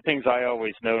 and one of the things I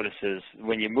always notice is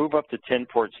when you move up to 10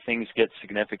 ports, things get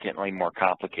significantly more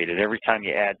complicated. Every time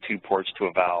you add 2 ports to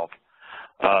a valve,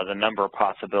 the number of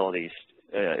possibilities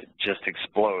just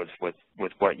explodes with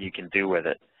what you can do with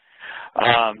it.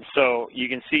 So you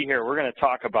can see here, we're going to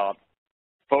talk about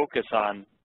focus on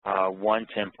one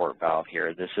 10-port valve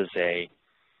here. This is a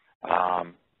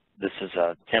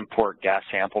 10-port gas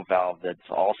sample valve that's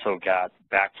also got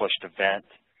backflush to vent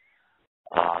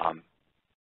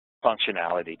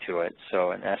functionality to it.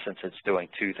 So in essence, it's doing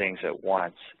two things at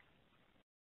once.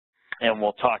 And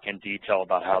we'll talk in detail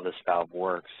about how this valve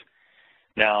works.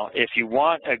 Now, if you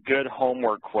want a good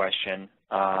homework question,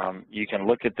 you can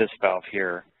look at this valve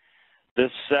here.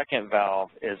 This second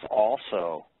valve is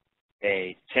also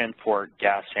a 10-port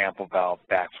gas sample valve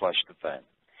backflush to vent.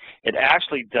 It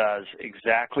actually does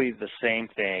exactly the same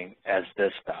thing as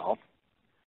this valve,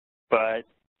 but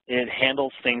it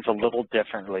handles things a little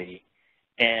differently,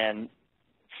 and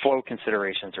flow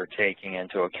considerations are taken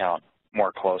into account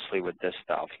more closely with this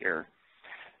valve here.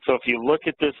 So if you look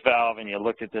at this valve and you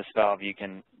look at this valve, you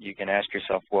can ask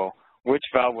yourself, well, which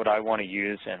valve would I want to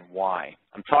use and why?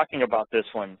 I'm talking about this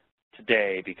one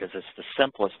today because it's the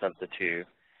simplest of the two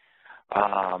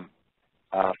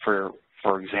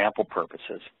for example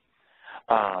purposes.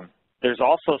 There's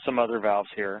also some other valves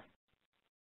here.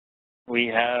 We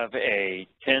have a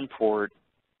 10-port.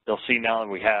 You'll see now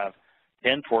that we have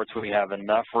 10 ports, we have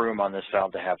enough room on this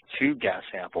valve to have two gas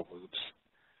sample loops.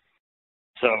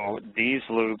 So these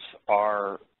loops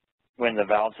are when the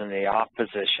valve's in the off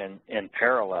position in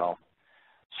parallel.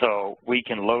 So we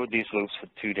can load these loops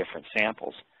with two different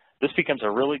samples. This becomes a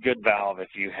really good valve if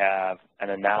you have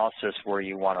an analysis where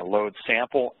you want to load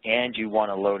sample and you want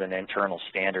to load an internal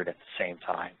standard at the same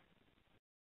time.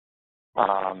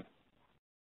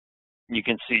 You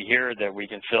can see here that we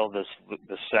can fill the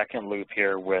second loop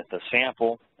here with a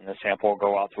sample, and the sample will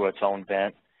go out to its own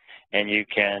vent, and you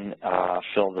can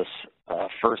fill this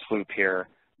first loop here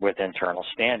with internal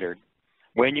standard.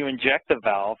 When you inject the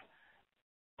valve,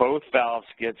 both valves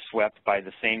get swept by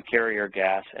the same carrier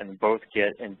gas, and both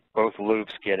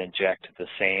loops get injected the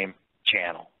same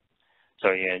channel.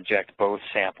 So you inject both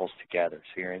samples together.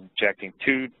 So you're injecting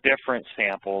two different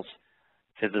samples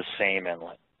to the same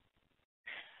inlet.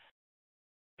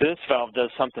 This valve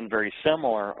does something very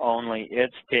similar, only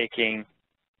it's taking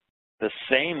the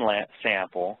same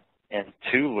sample in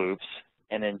two loops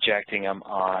and injecting them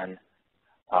on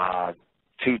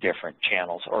two different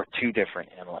channels or two different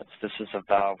inlets. This is a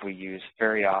valve we use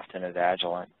very often at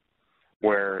Agilent,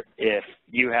 where if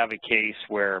you have a case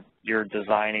where you're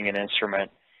designing an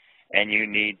instrument and you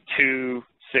need two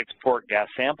 6-port gas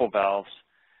sample valves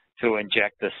to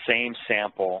inject the same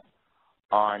sample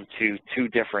onto two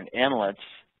different inlets,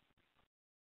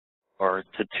 or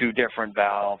to two different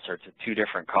valves, or to two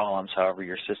different columns, however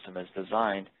your system is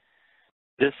designed,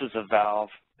 this is a valve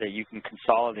that you can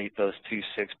consolidate those two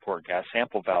 6-port gas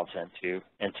sample valves into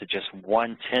just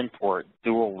one 10-port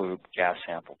dual-loop gas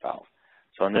sample valve.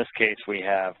 So in this case, we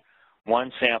have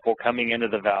one sample coming into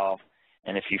the valve,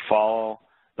 and if you follow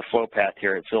the flow path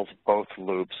here, it fills both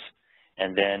loops.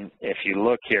 And then if you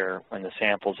look here, when the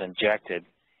sample's injected,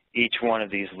 each one of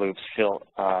these loops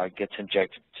gets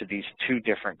injected to these two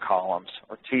different columns,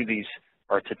 or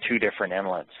to two different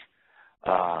inlets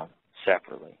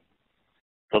separately.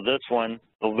 So this one,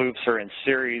 the loops are in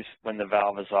series when the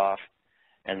valve is off,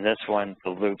 and this one, the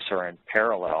loops are in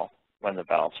parallel when the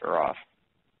valves are off.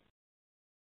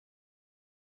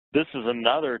 This is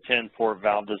another 10-port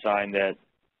valve design that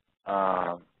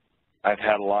I've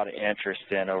had a lot of interest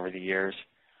in over the years.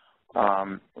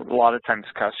 A lot of times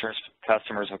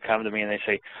customers will come to me and they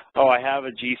say, oh, I have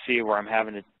a GC where I'm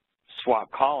having to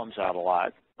swap columns out a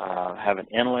lot. I have an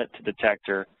inlet to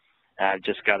detector, and I've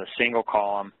just got a single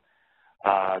column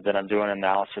that I'm doing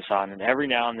analysis on. And every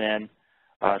now and then,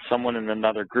 someone in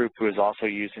another group who is also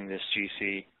using this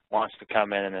GC wants to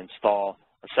come in and install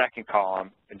a second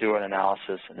column and do an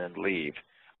analysis and then leave.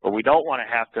 But we don't want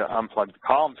to have to unplug the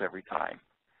columns every time.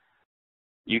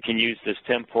 You can use this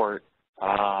 10-port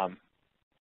column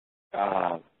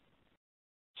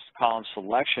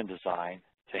selection design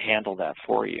to handle that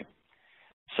for you.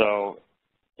 So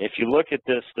if you look at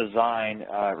this design,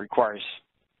 it requires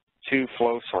two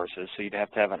flow sources. So you'd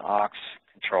have to have an aux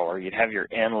controller. You'd have your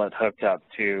inlet hooked up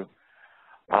to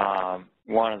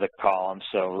one of the columns.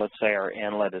 So let's say our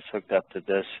inlet is hooked up to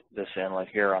this inlet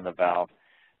here on the valve.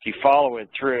 If you follow it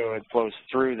through, it flows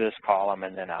through this column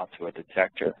and then out to a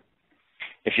detector.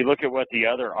 If you look at what the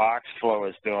other aux flow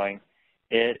is doing,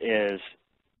 it is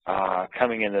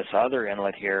coming in this other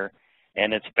inlet here,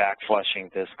 and it's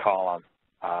backflushing this column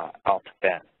out to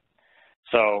vent.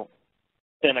 So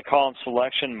in a column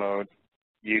selection mode,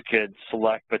 you could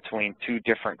select between two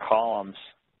different columns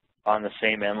on the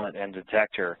same inlet and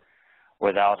detector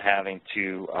without having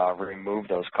to remove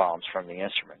those columns from the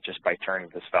instrument just by turning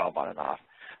this valve on and off.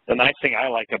 The nice thing I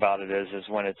like about it is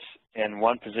when it's in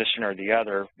one position or the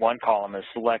other, one column is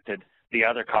selected, the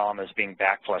other column is being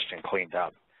backflushed and cleaned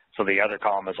up. So the other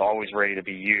column is always ready to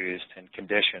be used and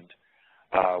conditioned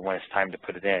when it's time to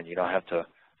put it in. You don't have to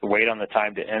wait on the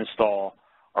time to install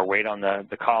or wait on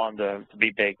the column to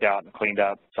be baked out and cleaned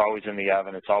up. It's always in the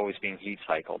oven. It's always being heat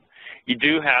cycled. You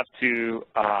do have to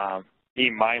be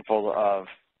mindful of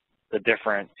the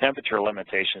different temperature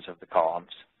limitations of the columns.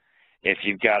 If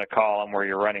you've got a column where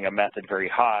you're running a method very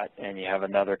hot and you have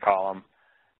another column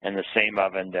in the same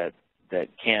oven that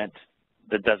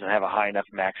doesn't have a high enough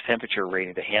max temperature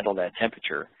rating to handle that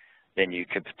temperature, then you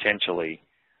could potentially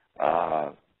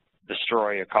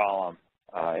destroy a column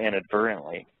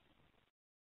inadvertently.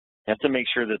 You have to make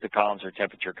sure that the columns are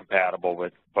temperature compatible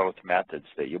with both methods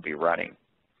that you'll be running.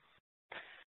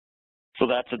 So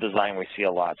that's a design we see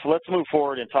a lot. So let's move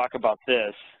forward and talk about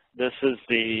this. This is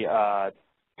the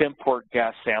PIM port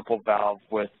gas sample valve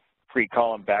with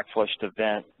pre-column backflush to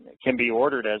vent. It can be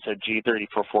ordered as a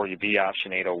G3440B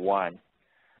option 801.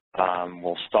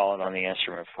 We'll install it on the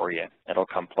instrument for you. It'll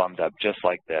come plumbed up just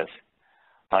like this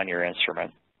on your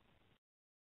instrument.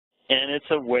 And it's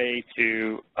a way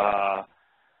to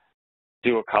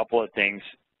do a couple of things.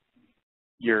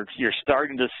 You're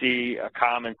starting to see a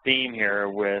common theme here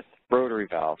with rotary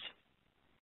valves.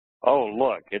 Oh,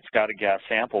 look, it's got a gas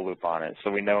sample loop on it, so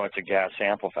we know it's a gas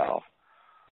sample valve.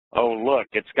 Oh, look,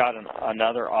 it's got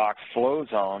another aux flow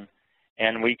zone,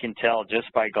 and we can tell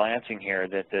just by glancing here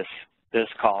that this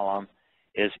column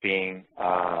is being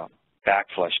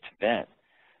backflushed to vent.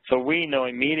 So we know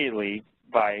immediately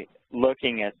by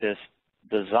looking at this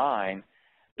design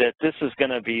that this is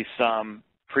going to be some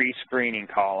pre-screening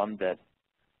column that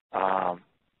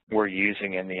we're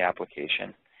using in the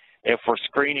application. If we're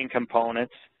screening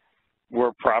components,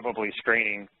 we're probably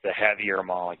screening the heavier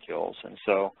molecules, and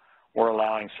so we're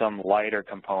allowing some lighter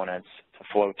components to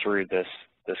flow through this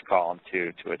column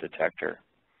to a detector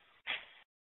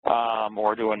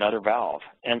or to another valve.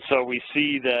 And so we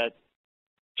see that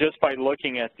just by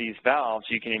looking at these valves,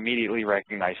 you can immediately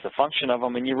recognize the function of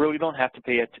them, and you really don't have to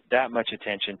pay that much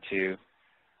attention to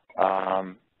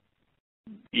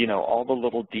you know, all the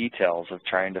little details of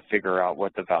trying to figure out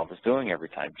what the valve is doing every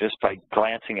time. Just by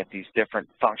glancing at these different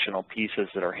functional pieces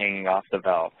that are hanging off the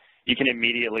valve, you can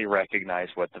immediately recognize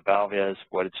what the valve is,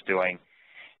 what it's doing,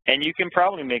 and you can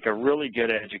probably make a really good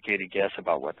educated guess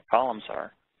about what the columns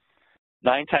are.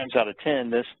 9 times out of 10,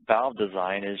 this valve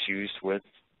design is used with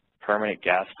permanent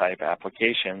gas type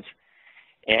applications,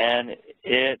 and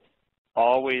it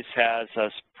always has a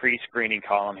pre-screening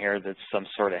column here that's some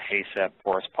sort of HACEP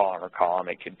porous polymer column.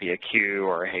 It could be a Q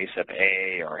or a HACEP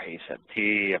A or a HACEP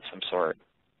T of some sort,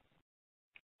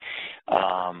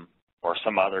 or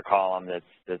some other column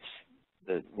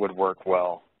that would work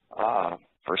well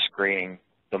for screening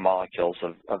the molecules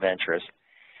of interest.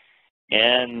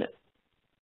 And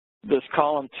this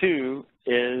column 2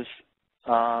 is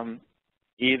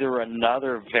either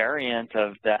another variant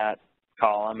of that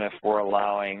column if we're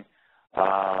allowing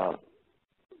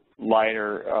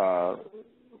lighter,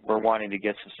 we're wanting to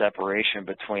get some separation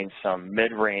between some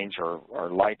mid-range or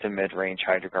light to mid-range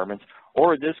hydrocarbons,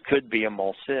 or this could be a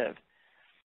mole sieve.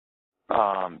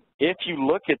 If you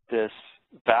look at this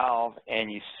valve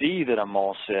and you see that a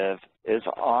mole sieve is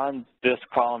on this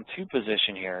column 2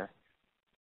 position here,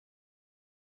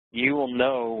 you will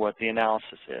know what the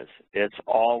analysis is. It's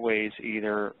always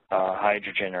either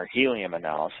hydrogen or helium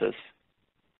analysis.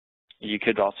 You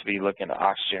could also be looking at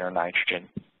oxygen or nitrogen.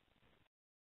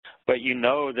 But you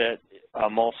know that a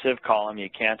mole sieve column, you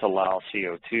can't allow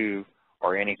CO2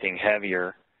 or anything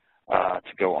heavier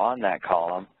to go on that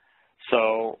column.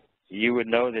 So you would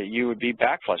know that you would be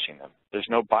backflushing them. There's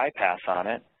no bypass on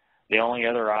it. The only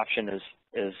other option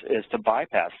is to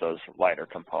bypass those lighter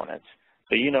components.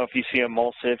 So you know if you see a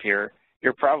mole sieve here,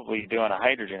 you're probably doing a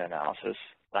hydrogen analysis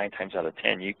 9 times out of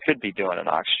 10. You could be doing an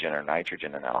oxygen or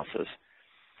nitrogen analysis.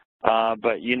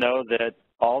 But you know that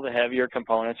all the heavier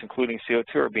components, including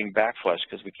CO2, are being backflushed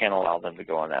because we can't allow them to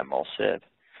go on that mole sieve.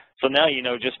 So now you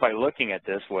know just by looking at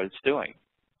this what it's doing.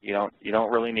 You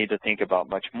don't really need to think about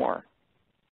much more.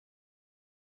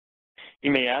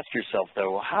 You may ask yourself,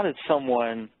 though, well, how did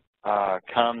someone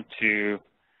come to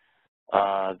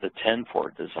the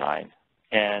 10-port design?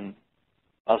 And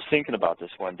I was thinking about this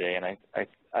one day, and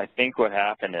I think what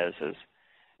happened is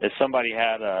somebody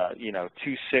had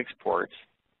 2 6-ports.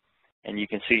 And you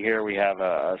can see here we have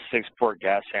a 6-port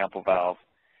gas sample valve,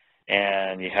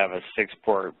 and you have a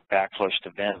 6-port backflush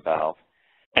to vent valve.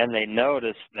 And they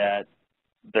noticed that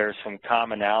there's some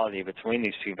commonality between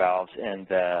these 2 valves and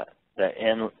the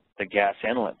gas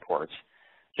inlet ports.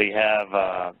 So you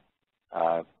have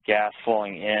gas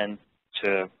flowing in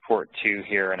to port 2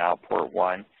 here and out port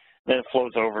 1. Then it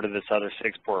flows over to this other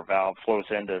 6-port valve, flows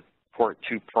into port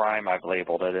 2 prime, I've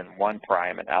labeled it, and 1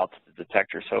 prime and out to the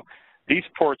detector. So these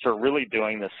ports are really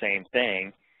doing the same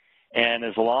thing, and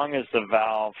as long as the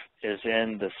valve is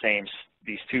in the same,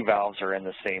 these 2 valves are in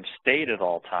the same state at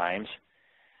all times,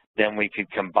 then we could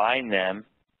combine them.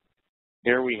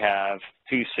 Here we have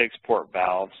 2 6-port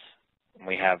valves, and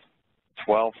we have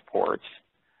 12 ports.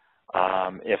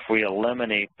 If we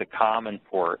eliminate the common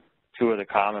port, 2 of the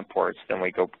common ports, then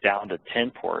we go down to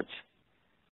 10 ports.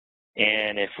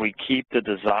 And if we keep the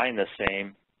design the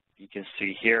same, you can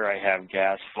see here I have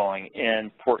gas flowing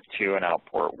in port 2 and out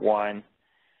port 1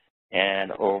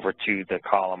 and over to the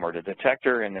column or the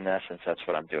detector, and in essence that's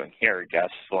what I'm doing here. Gas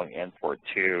is flowing in port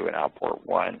 2 and out port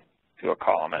 1 to a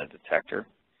column and a detector.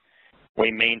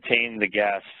 We maintain the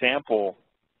gas sample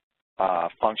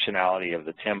functionality of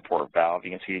the 10-port valve.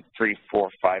 You can see 3, 4,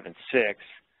 5, and 6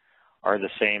 are the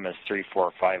same as 3,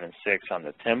 4, 5, and 6 on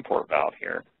the 10-port valve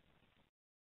here.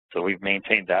 So we've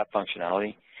maintained that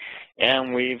functionality.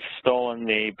 And we've stolen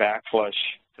the backflush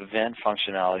to vent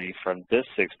functionality from this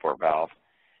 6-port valve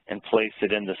and placed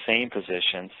it in the same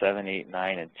position, 7, 8,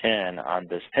 9, and 10 on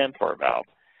this 10-port valve.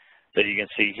 So you can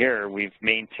see here we've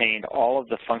maintained all of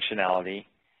the functionality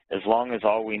as long as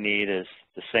all we need is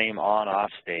the same on-off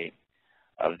state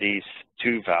of these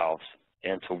 2 valves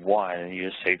into 1, and you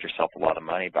just saved yourself a lot of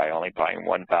money by only buying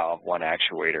 1 valve, 1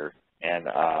 actuator, and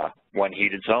 1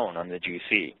 heated zone on the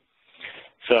GC.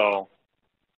 So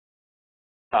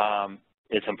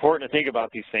it's important to think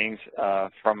about these things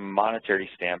from a monetary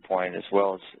standpoint as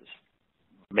well as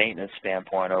maintenance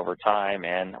standpoint over time,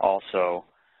 and also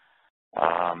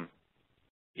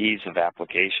ease of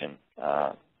application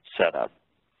setup.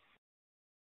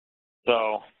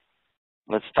 So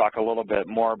let's talk a little bit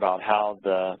more about how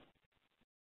the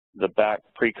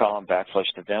pre-column backflush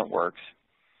to vent works.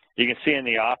 You can see in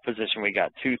the off position we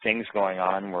got 2 things going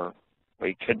on where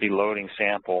we could be loading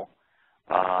sample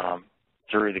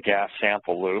through the gas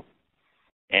sample loop,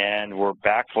 and we're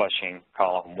backflushing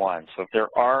column 1. So if there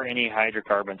are any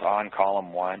hydrocarbons on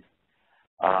column 1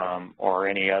 or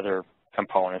any other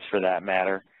components for that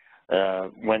matter,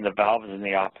 when the valve is in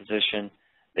the off position,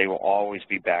 they will always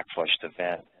be backflushed to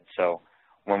vent. And so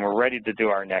when we're ready to do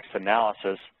our next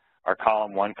analysis, our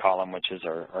column 1 column, which is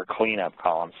our cleanup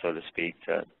column, so to speak,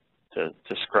 to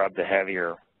scrub the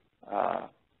heavier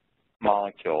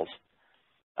molecules,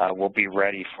 will be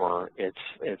ready for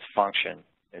its function,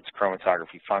 its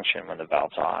chromatography function when the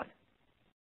valve's on.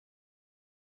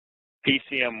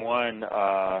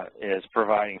 PCM1 is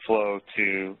providing flow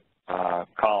to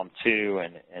column 2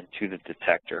 and to the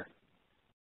detector.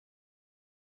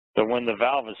 So when the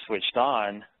valve is switched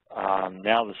on,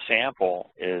 now the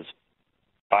sample is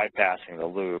bypassing the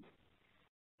loop.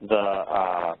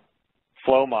 The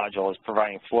flow module is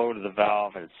providing flow to the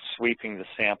valve, and it's sweeping the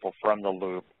sample from the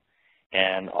loop,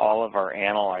 and all of our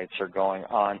analytes are going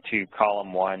on to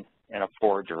column 1 in a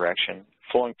forward direction,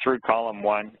 flowing through column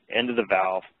 1 into the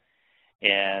valve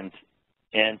and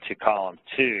into column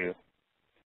 2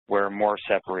 where more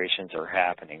separations are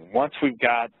happening. Once we've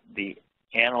got the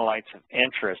analytes of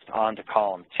interest onto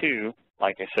column 2,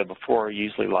 like I said before,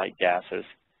 usually light gases,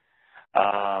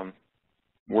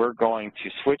 we're going to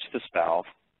switch this valve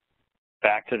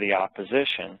back to the off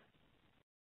position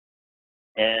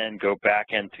and go back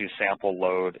into sample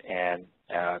load and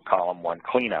column 1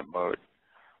 cleanup mode,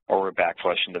 or we're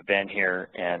backflushing the vent here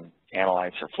and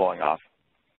analytes are flowing off,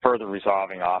 further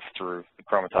resolving off through the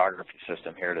chromatography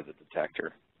system here to the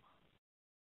detector.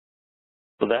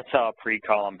 So that's how a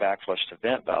pre-column backflush to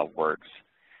vent valve works.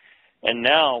 And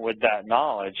now with that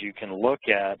knowledge, you can look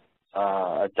at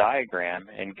a diagram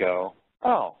and go,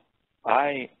 oh,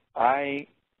 I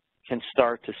can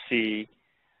start to see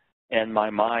in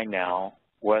my mind now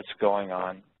what's going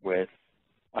on with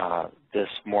this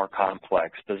more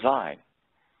complex design.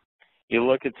 You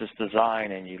look at this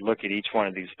design and you look at each one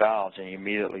of these valves and you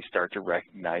immediately start to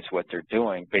recognize what they're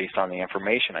doing based on the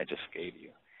information I just gave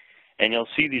you. And you'll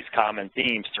see these common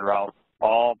themes throughout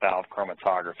all valve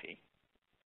chromatography.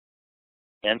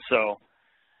 And so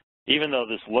even though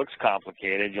this looks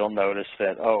complicated, you'll notice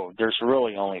that, oh, there's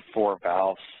really only 4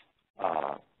 valves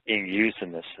being used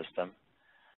in this system.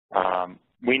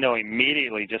 We know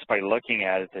immediately just by looking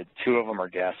at it that 2 of them are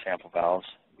gas sample valves.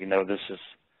 We know this is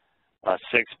a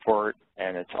 6-port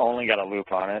and it's only got a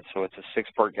loop on it, so it's a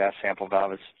 6-port gas sample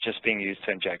valve. It's just being used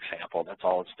to inject sample. That's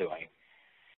all it's doing.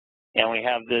 And we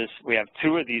have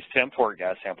 2 of these 10-port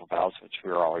gas sample valves, which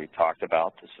we already talked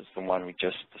about. This is the one we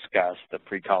just discussed, the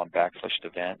pre-column backflush to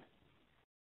vent.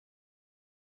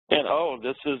 And oh,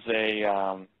 this is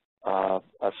a a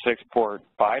 6-port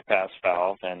bypass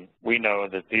valve, and we know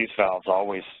that these valves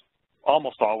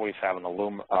almost always have an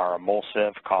or a mole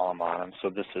sieve column on them. So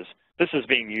this is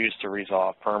being used to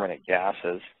resolve permanent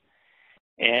gases.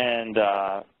 And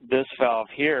this valve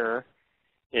here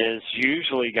is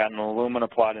usually got an alumina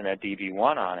plot and a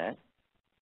DB1 on it,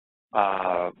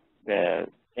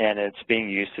 and it's being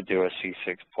used to do a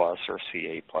C6 plus or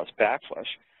C8 plus backflush.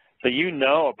 So you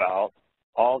know about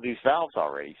all these valves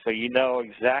already, so you know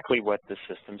exactly what the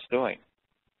system's doing.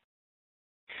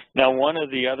 Now, one of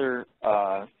the other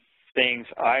things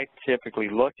I typically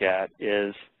look at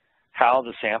is how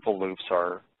the sample loops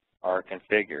are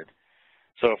configured.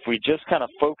 So if we just kind of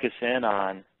focus in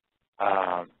on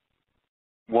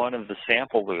one of the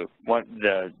sample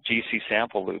the GC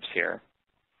sample loops here,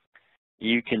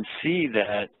 you can see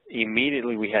that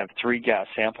immediately we have 3 gas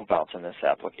sample valves in this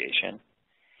application,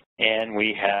 and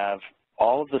we have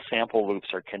all of the sample loops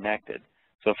are connected.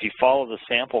 So if you follow the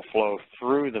sample flow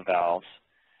through the valves,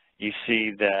 you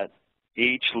see that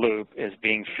each loop is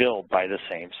being filled by the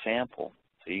same sample.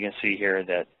 So you can see here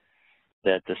that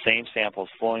the same sample is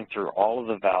flowing through all of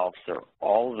the valves.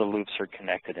 All of the loops are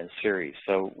connected in series.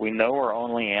 So we know we're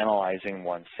only analyzing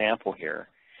one sample here.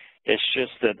 It's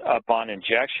just that upon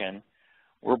injection,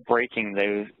 we're breaking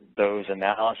those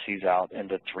analyses out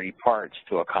into 3 parts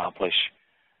to accomplish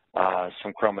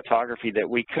some chromatography that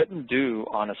we couldn't do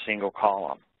on a single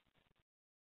column.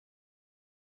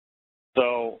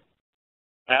 So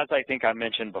as I think I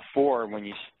mentioned before,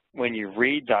 when you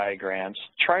read diagrams,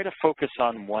 try to focus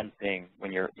on one thing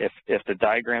if the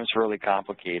diagram's really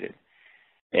complicated.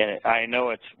 And I know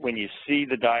it's when you see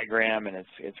the diagram and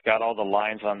it's got all the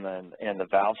lines on and the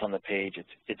valves on the page,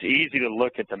 it's easy to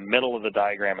look at the middle of the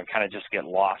diagram and kind of just get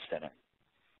lost in it.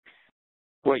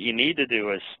 What you need to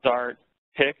do is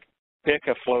pick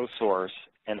a flow source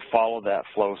and follow that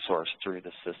flow source through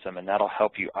the system, and that'll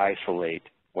help you isolate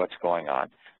what's going on.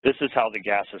 This is how the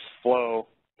gases flow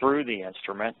through the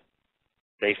instrument.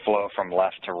 They flow from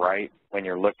left to right when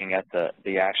you're looking at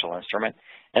the actual instrument,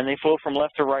 and they flow from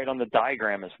left to right on the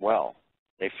diagram as well.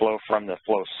 They flow from the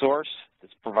flow source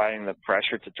that's providing the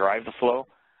pressure to drive the flow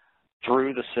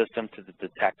through the system to the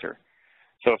detector.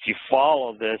 So if you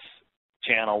follow this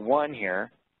channel 1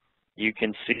 here, you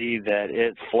can see that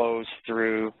it flows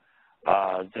through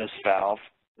this valve,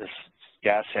 this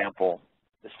gas sample,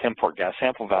 this 10-port gas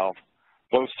sample valve,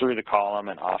 flows through the column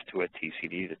and off to a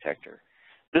TCD detector.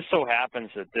 This so happens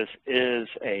that this is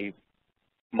a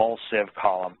mole sieve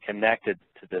column connected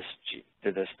to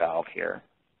this valve here.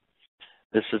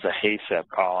 This is a HACEP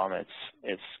column.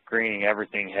 It's screening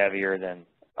everything heavier than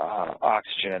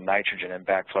oxygen and nitrogen and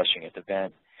backflushing at the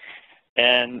vent.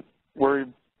 And we're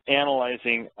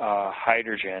analyzing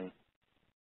hydrogen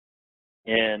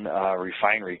in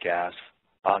refinery gas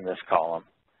on this column.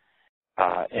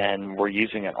 And we're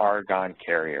using an argon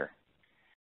carrier.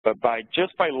 But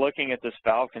just by looking at this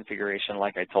valve configuration,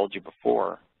 like I told you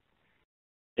before,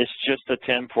 it's just a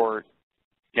 10-port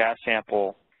gas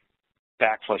sample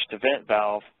backflush to vent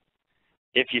valve.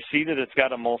 If you see that it's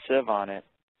got a mole sieve on it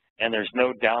and there's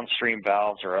no downstream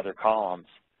valves or other columns,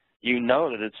 you know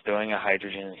that it's doing a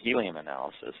hydrogen and helium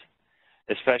analysis,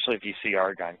 especially if you see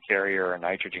argon carrier or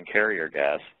nitrogen carrier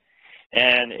gas.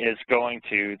 And it's going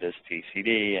to this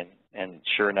TCD, and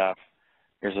sure enough,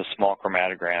 here's a small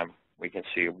chromatogram. We can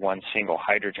see one single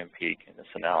hydrogen peak in this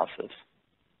analysis.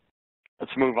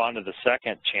 Let's move on to the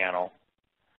second channel.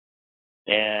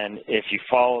 And if you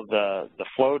follow the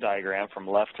flow diagram from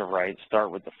left to right, start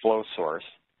with the flow source,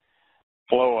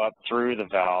 flow up through the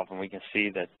valve, and we can see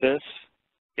that this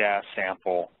gas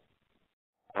sample,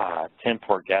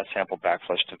 10-port gas sample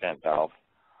backflush to vent valve,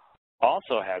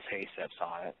 also has HACEPs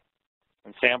on it.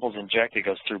 When samples injected, it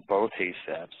goes through both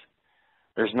HACEPs.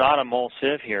 There's not a mole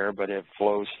sieve here, but it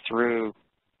flows through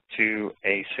to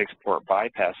a 6-port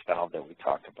bypass valve that we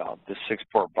talked about. This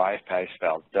 6-port bypass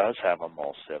valve does have a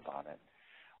mole sieve on it.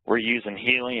 We're using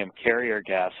helium carrier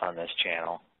gas on this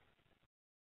channel,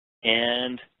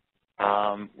 and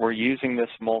we're using this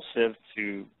mole sieve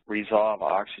to resolve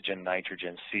oxygen,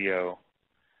 nitrogen, CO,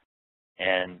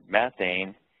 and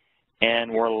methane,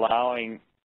 and we're allowing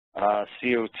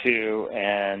CO2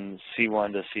 and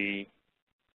C1 to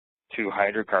C2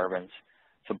 hydrocarbons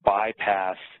to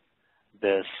bypass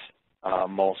this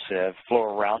mole sieve,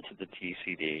 flow around to the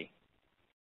TCD,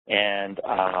 and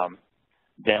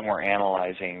then we're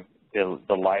analyzing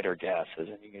the lighter gases,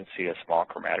 and you can see a small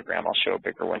chromatogram. I'll show a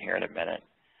bigger one here in a minute.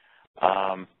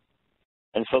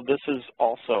 And so this is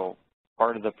also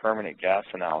part of the permanent gas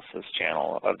analysis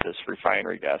channel of this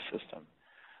refinery gas system.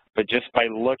 But just by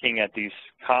looking at these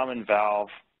common valve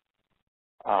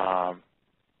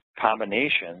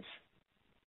combinations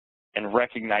and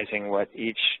recognizing what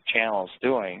each channel is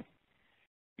doing,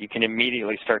 you can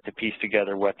immediately start to piece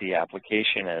together what the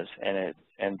application is,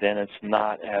 and then it's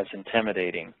not as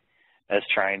intimidating as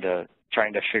trying to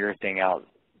figure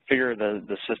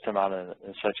the system out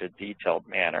in such a detailed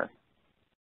manner.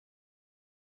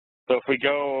 So if we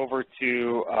go over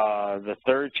to the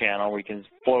third channel, we can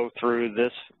flow through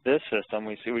this system.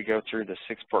 We see we go through the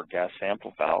 6-port gas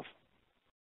sample valve.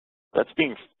 That's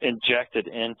being injected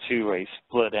into a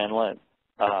split inlet,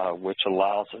 which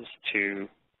allows us to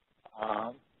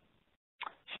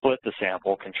split the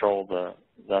sample, control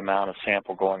the amount of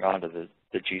sample going onto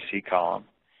the GC column.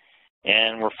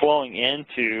 And we're flowing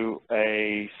into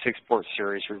a 6-port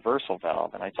series reversal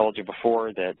valve. And I told you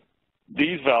before that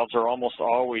these valves are almost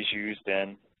always used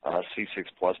in C6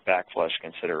 plus backflush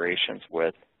considerations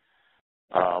with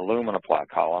alumina plot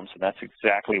columns, and that's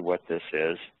exactly what this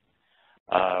is.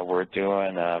 We're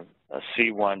doing a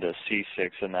C1 to C6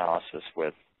 analysis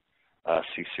with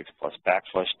C6 plus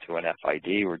backflush to an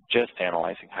FID. We're just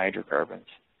analyzing hydrocarbons.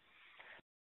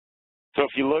 So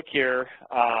if you look here,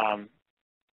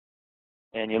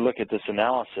 and you look at this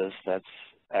analysis, that's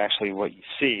actually what you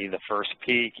see. The first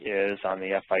peak is on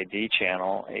the FID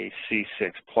channel, a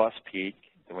C6 plus peak.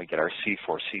 Then we get our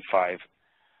C4,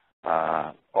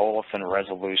 C5 olefin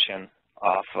resolution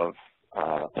off of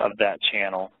that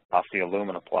channel, off the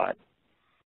alumina plot.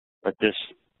 But this,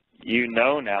 you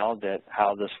know now that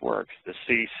how this works. The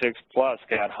C6 plus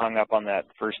got hung up on that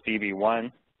first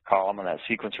DB1 column on that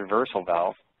sequence reversal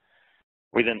valve.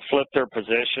 We then flipped their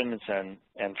positions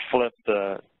and flipped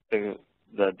the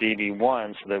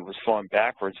DB1 so that it was flowing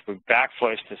backwards. We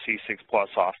backflushed the C6 plus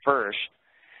off first,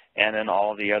 and then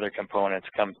all the other components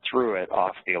come through it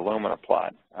off the alumina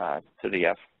plot to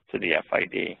the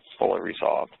FID, fully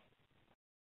resolved.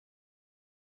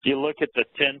 If you look at the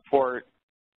 10-port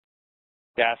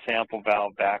gas sample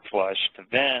valve backflush to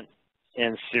vent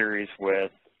in series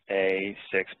with a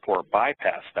 6-port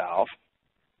bypass valve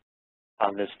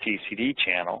on this TCD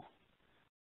channel,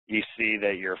 you see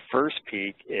that your first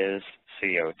peak is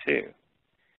CO2.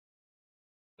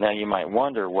 Now you might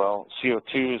wonder, well,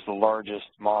 CO2 is the largest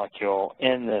molecule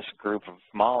in this group of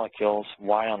molecules.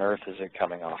 Why on earth is it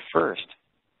coming off first?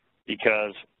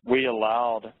 Because we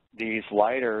allowed these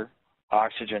lighter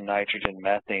oxygen, nitrogen,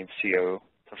 methane, CO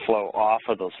to flow off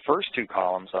of those first two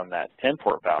columns on that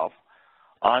 10-port valve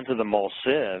onto the mole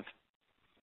sieve,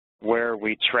 where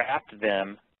we trapped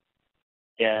them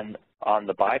on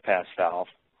the bypass valve.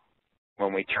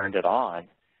 When we turned it on,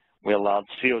 we allowed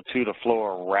CO2 to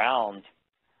flow around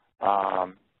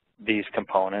these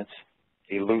components,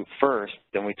 elute first,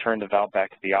 then we turned the valve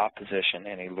back to the off position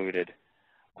and eluted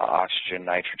oxygen,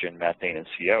 nitrogen, methane, and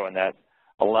CO, and that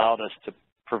allowed us to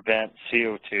prevent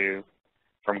CO2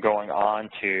 from going on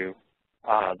to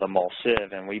the mole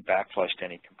sieve, and we backflushed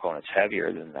any components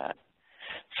heavier than that.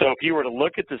 So if you were to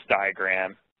look at this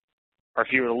diagram, or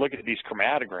if you were to look at these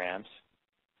chromatograms,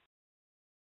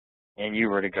 and you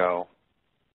were to go,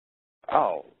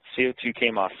 oh, CO2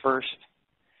 came off first,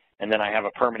 and then I have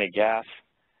a permanent gas,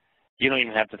 you don't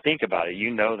even have to think about it.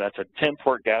 You know that's a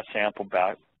 10-port gas sample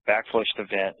backflushed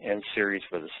event in series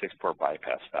with a 6-port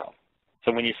bypass valve.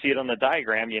 So when you see it on the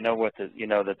diagram, you know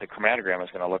that the chromatogram is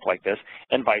going to look like this,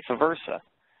 and vice versa.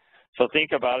 So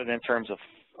think about it in terms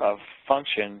of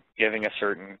function giving a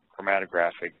certain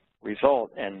chromatographic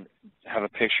result, and have a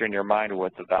picture in your mind of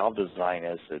what the valve design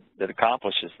is that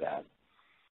accomplishes that.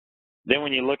 Then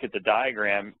when you look at the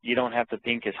diagram, you don't have to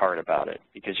think as hard about it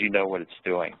because you know what it's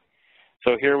doing.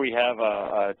 So here we have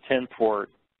a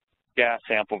 10-port gas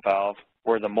sample valve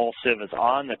where the mole sieve is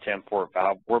on the 10-port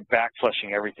valve. We're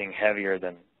backflushing everything heavier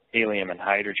than helium and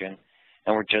hydrogen,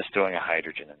 and we're just doing a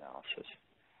hydrogen analysis.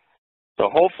 So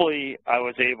hopefully I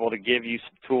was able to give you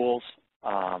some tools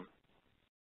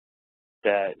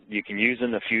that you can use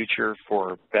in the future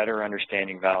for better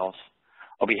understanding valves.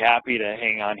 I'll be happy to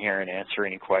hang on here and answer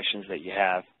any questions that you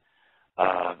have,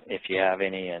 if you have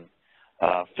any, and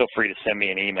feel free to send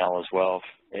me an email as well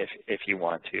if you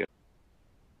want to.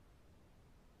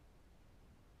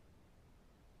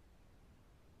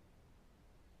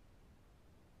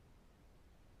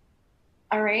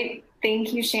 All right,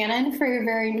 thank you, Shannon, for your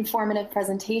very informative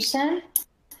presentation.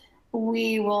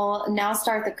 We will now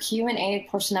start the Q&A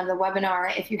portion of the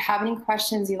webinar. If you have any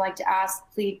questions you'd like to ask,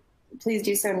 please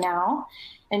do so now,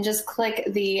 and just click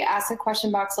the Ask a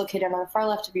Question box located on the far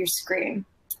left of your screen.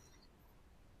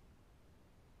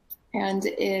 And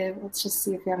let's just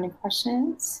see if we have any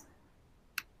questions.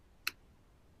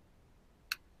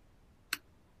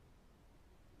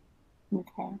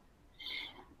 Okay.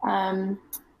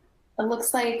 It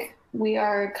looks like we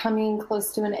are coming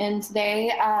close to an end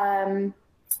today.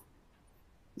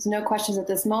 There's no questions at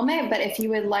this moment, but if you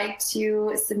would like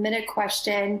to submit a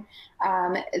question,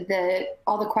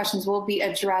 all the questions will be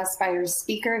addressed by your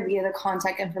speaker via the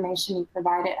contact information you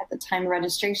provided at the time of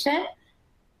registration.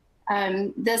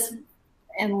 And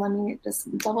let me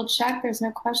just double check, there's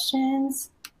no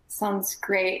questions. Sounds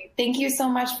great. Thank you so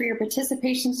much for your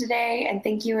participation today. And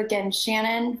thank you again,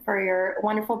 Shannon, for your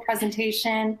wonderful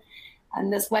presentation.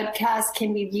 And this webcast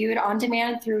can be viewed on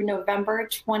demand through November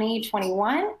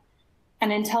 2021.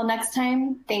 And until next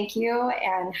time, thank you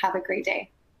and have a great day.